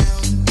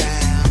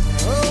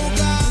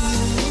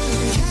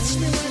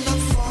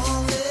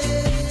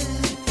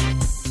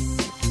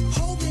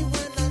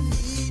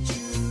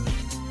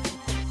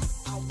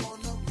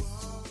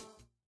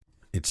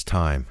 It's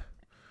time.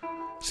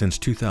 Since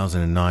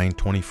 2009,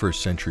 21st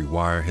Century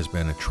Wire has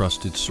been a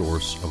trusted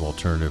source of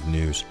alternative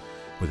news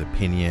with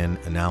opinion,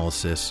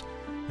 analysis,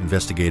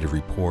 investigative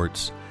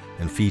reports,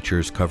 and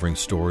features covering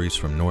stories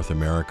from North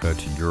America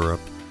to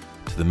Europe,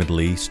 to the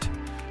Middle East,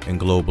 and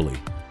globally.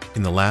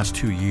 In the last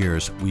 2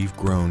 years, we've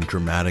grown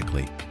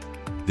dramatically.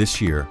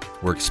 This year,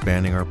 we're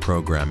expanding our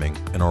programming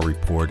and our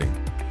reporting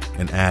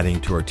and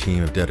adding to our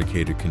team of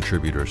dedicated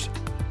contributors.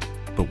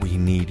 But we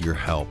need your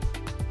help.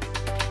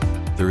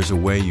 There is a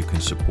way you can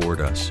support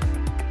us.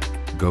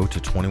 Go to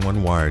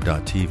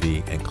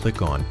 21wire.tv and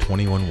click on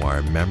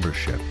 21Wire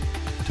Membership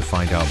to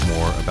find out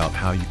more about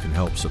how you can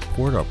help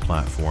support our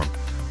platform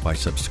by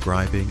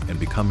subscribing and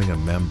becoming a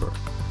member.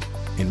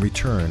 In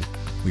return,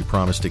 we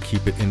promise to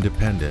keep it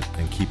independent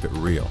and keep it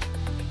real.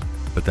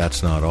 But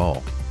that's not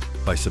all.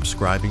 By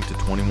subscribing to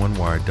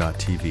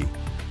 21wire.tv,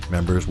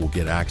 members will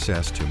get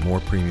access to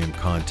more premium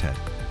content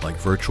like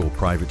virtual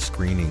private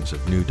screenings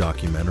of new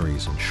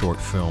documentaries and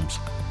short films,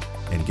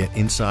 and get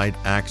inside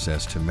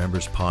access to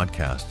members'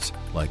 podcasts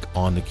like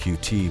On the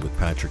QT with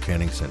Patrick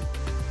Henningsen.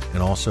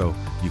 And also,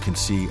 you can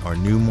see our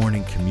new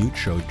morning commute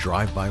show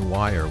Drive by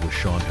Wire with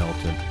Sean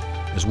Helton,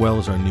 as well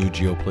as our new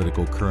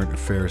geopolitical current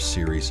affairs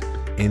series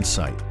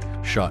Insight,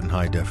 shot in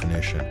high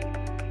definition.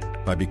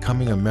 By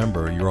becoming a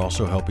member, you're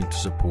also helping to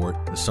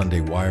support the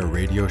Sunday Wire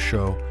radio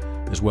show,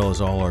 as well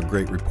as all our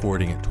great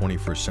reporting at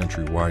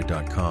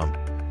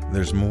 21stcenturywire.com.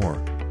 There's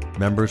more.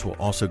 Members will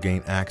also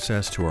gain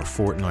access to our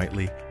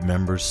fortnightly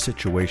Members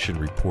Situation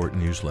Report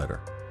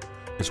newsletter,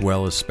 as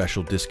well as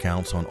special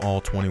discounts on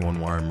all 21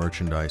 Wire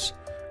merchandise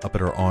up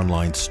at our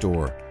online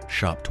store,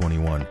 Shop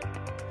 21.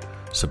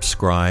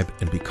 Subscribe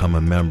and become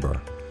a member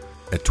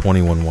at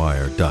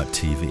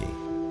 21wire.tv.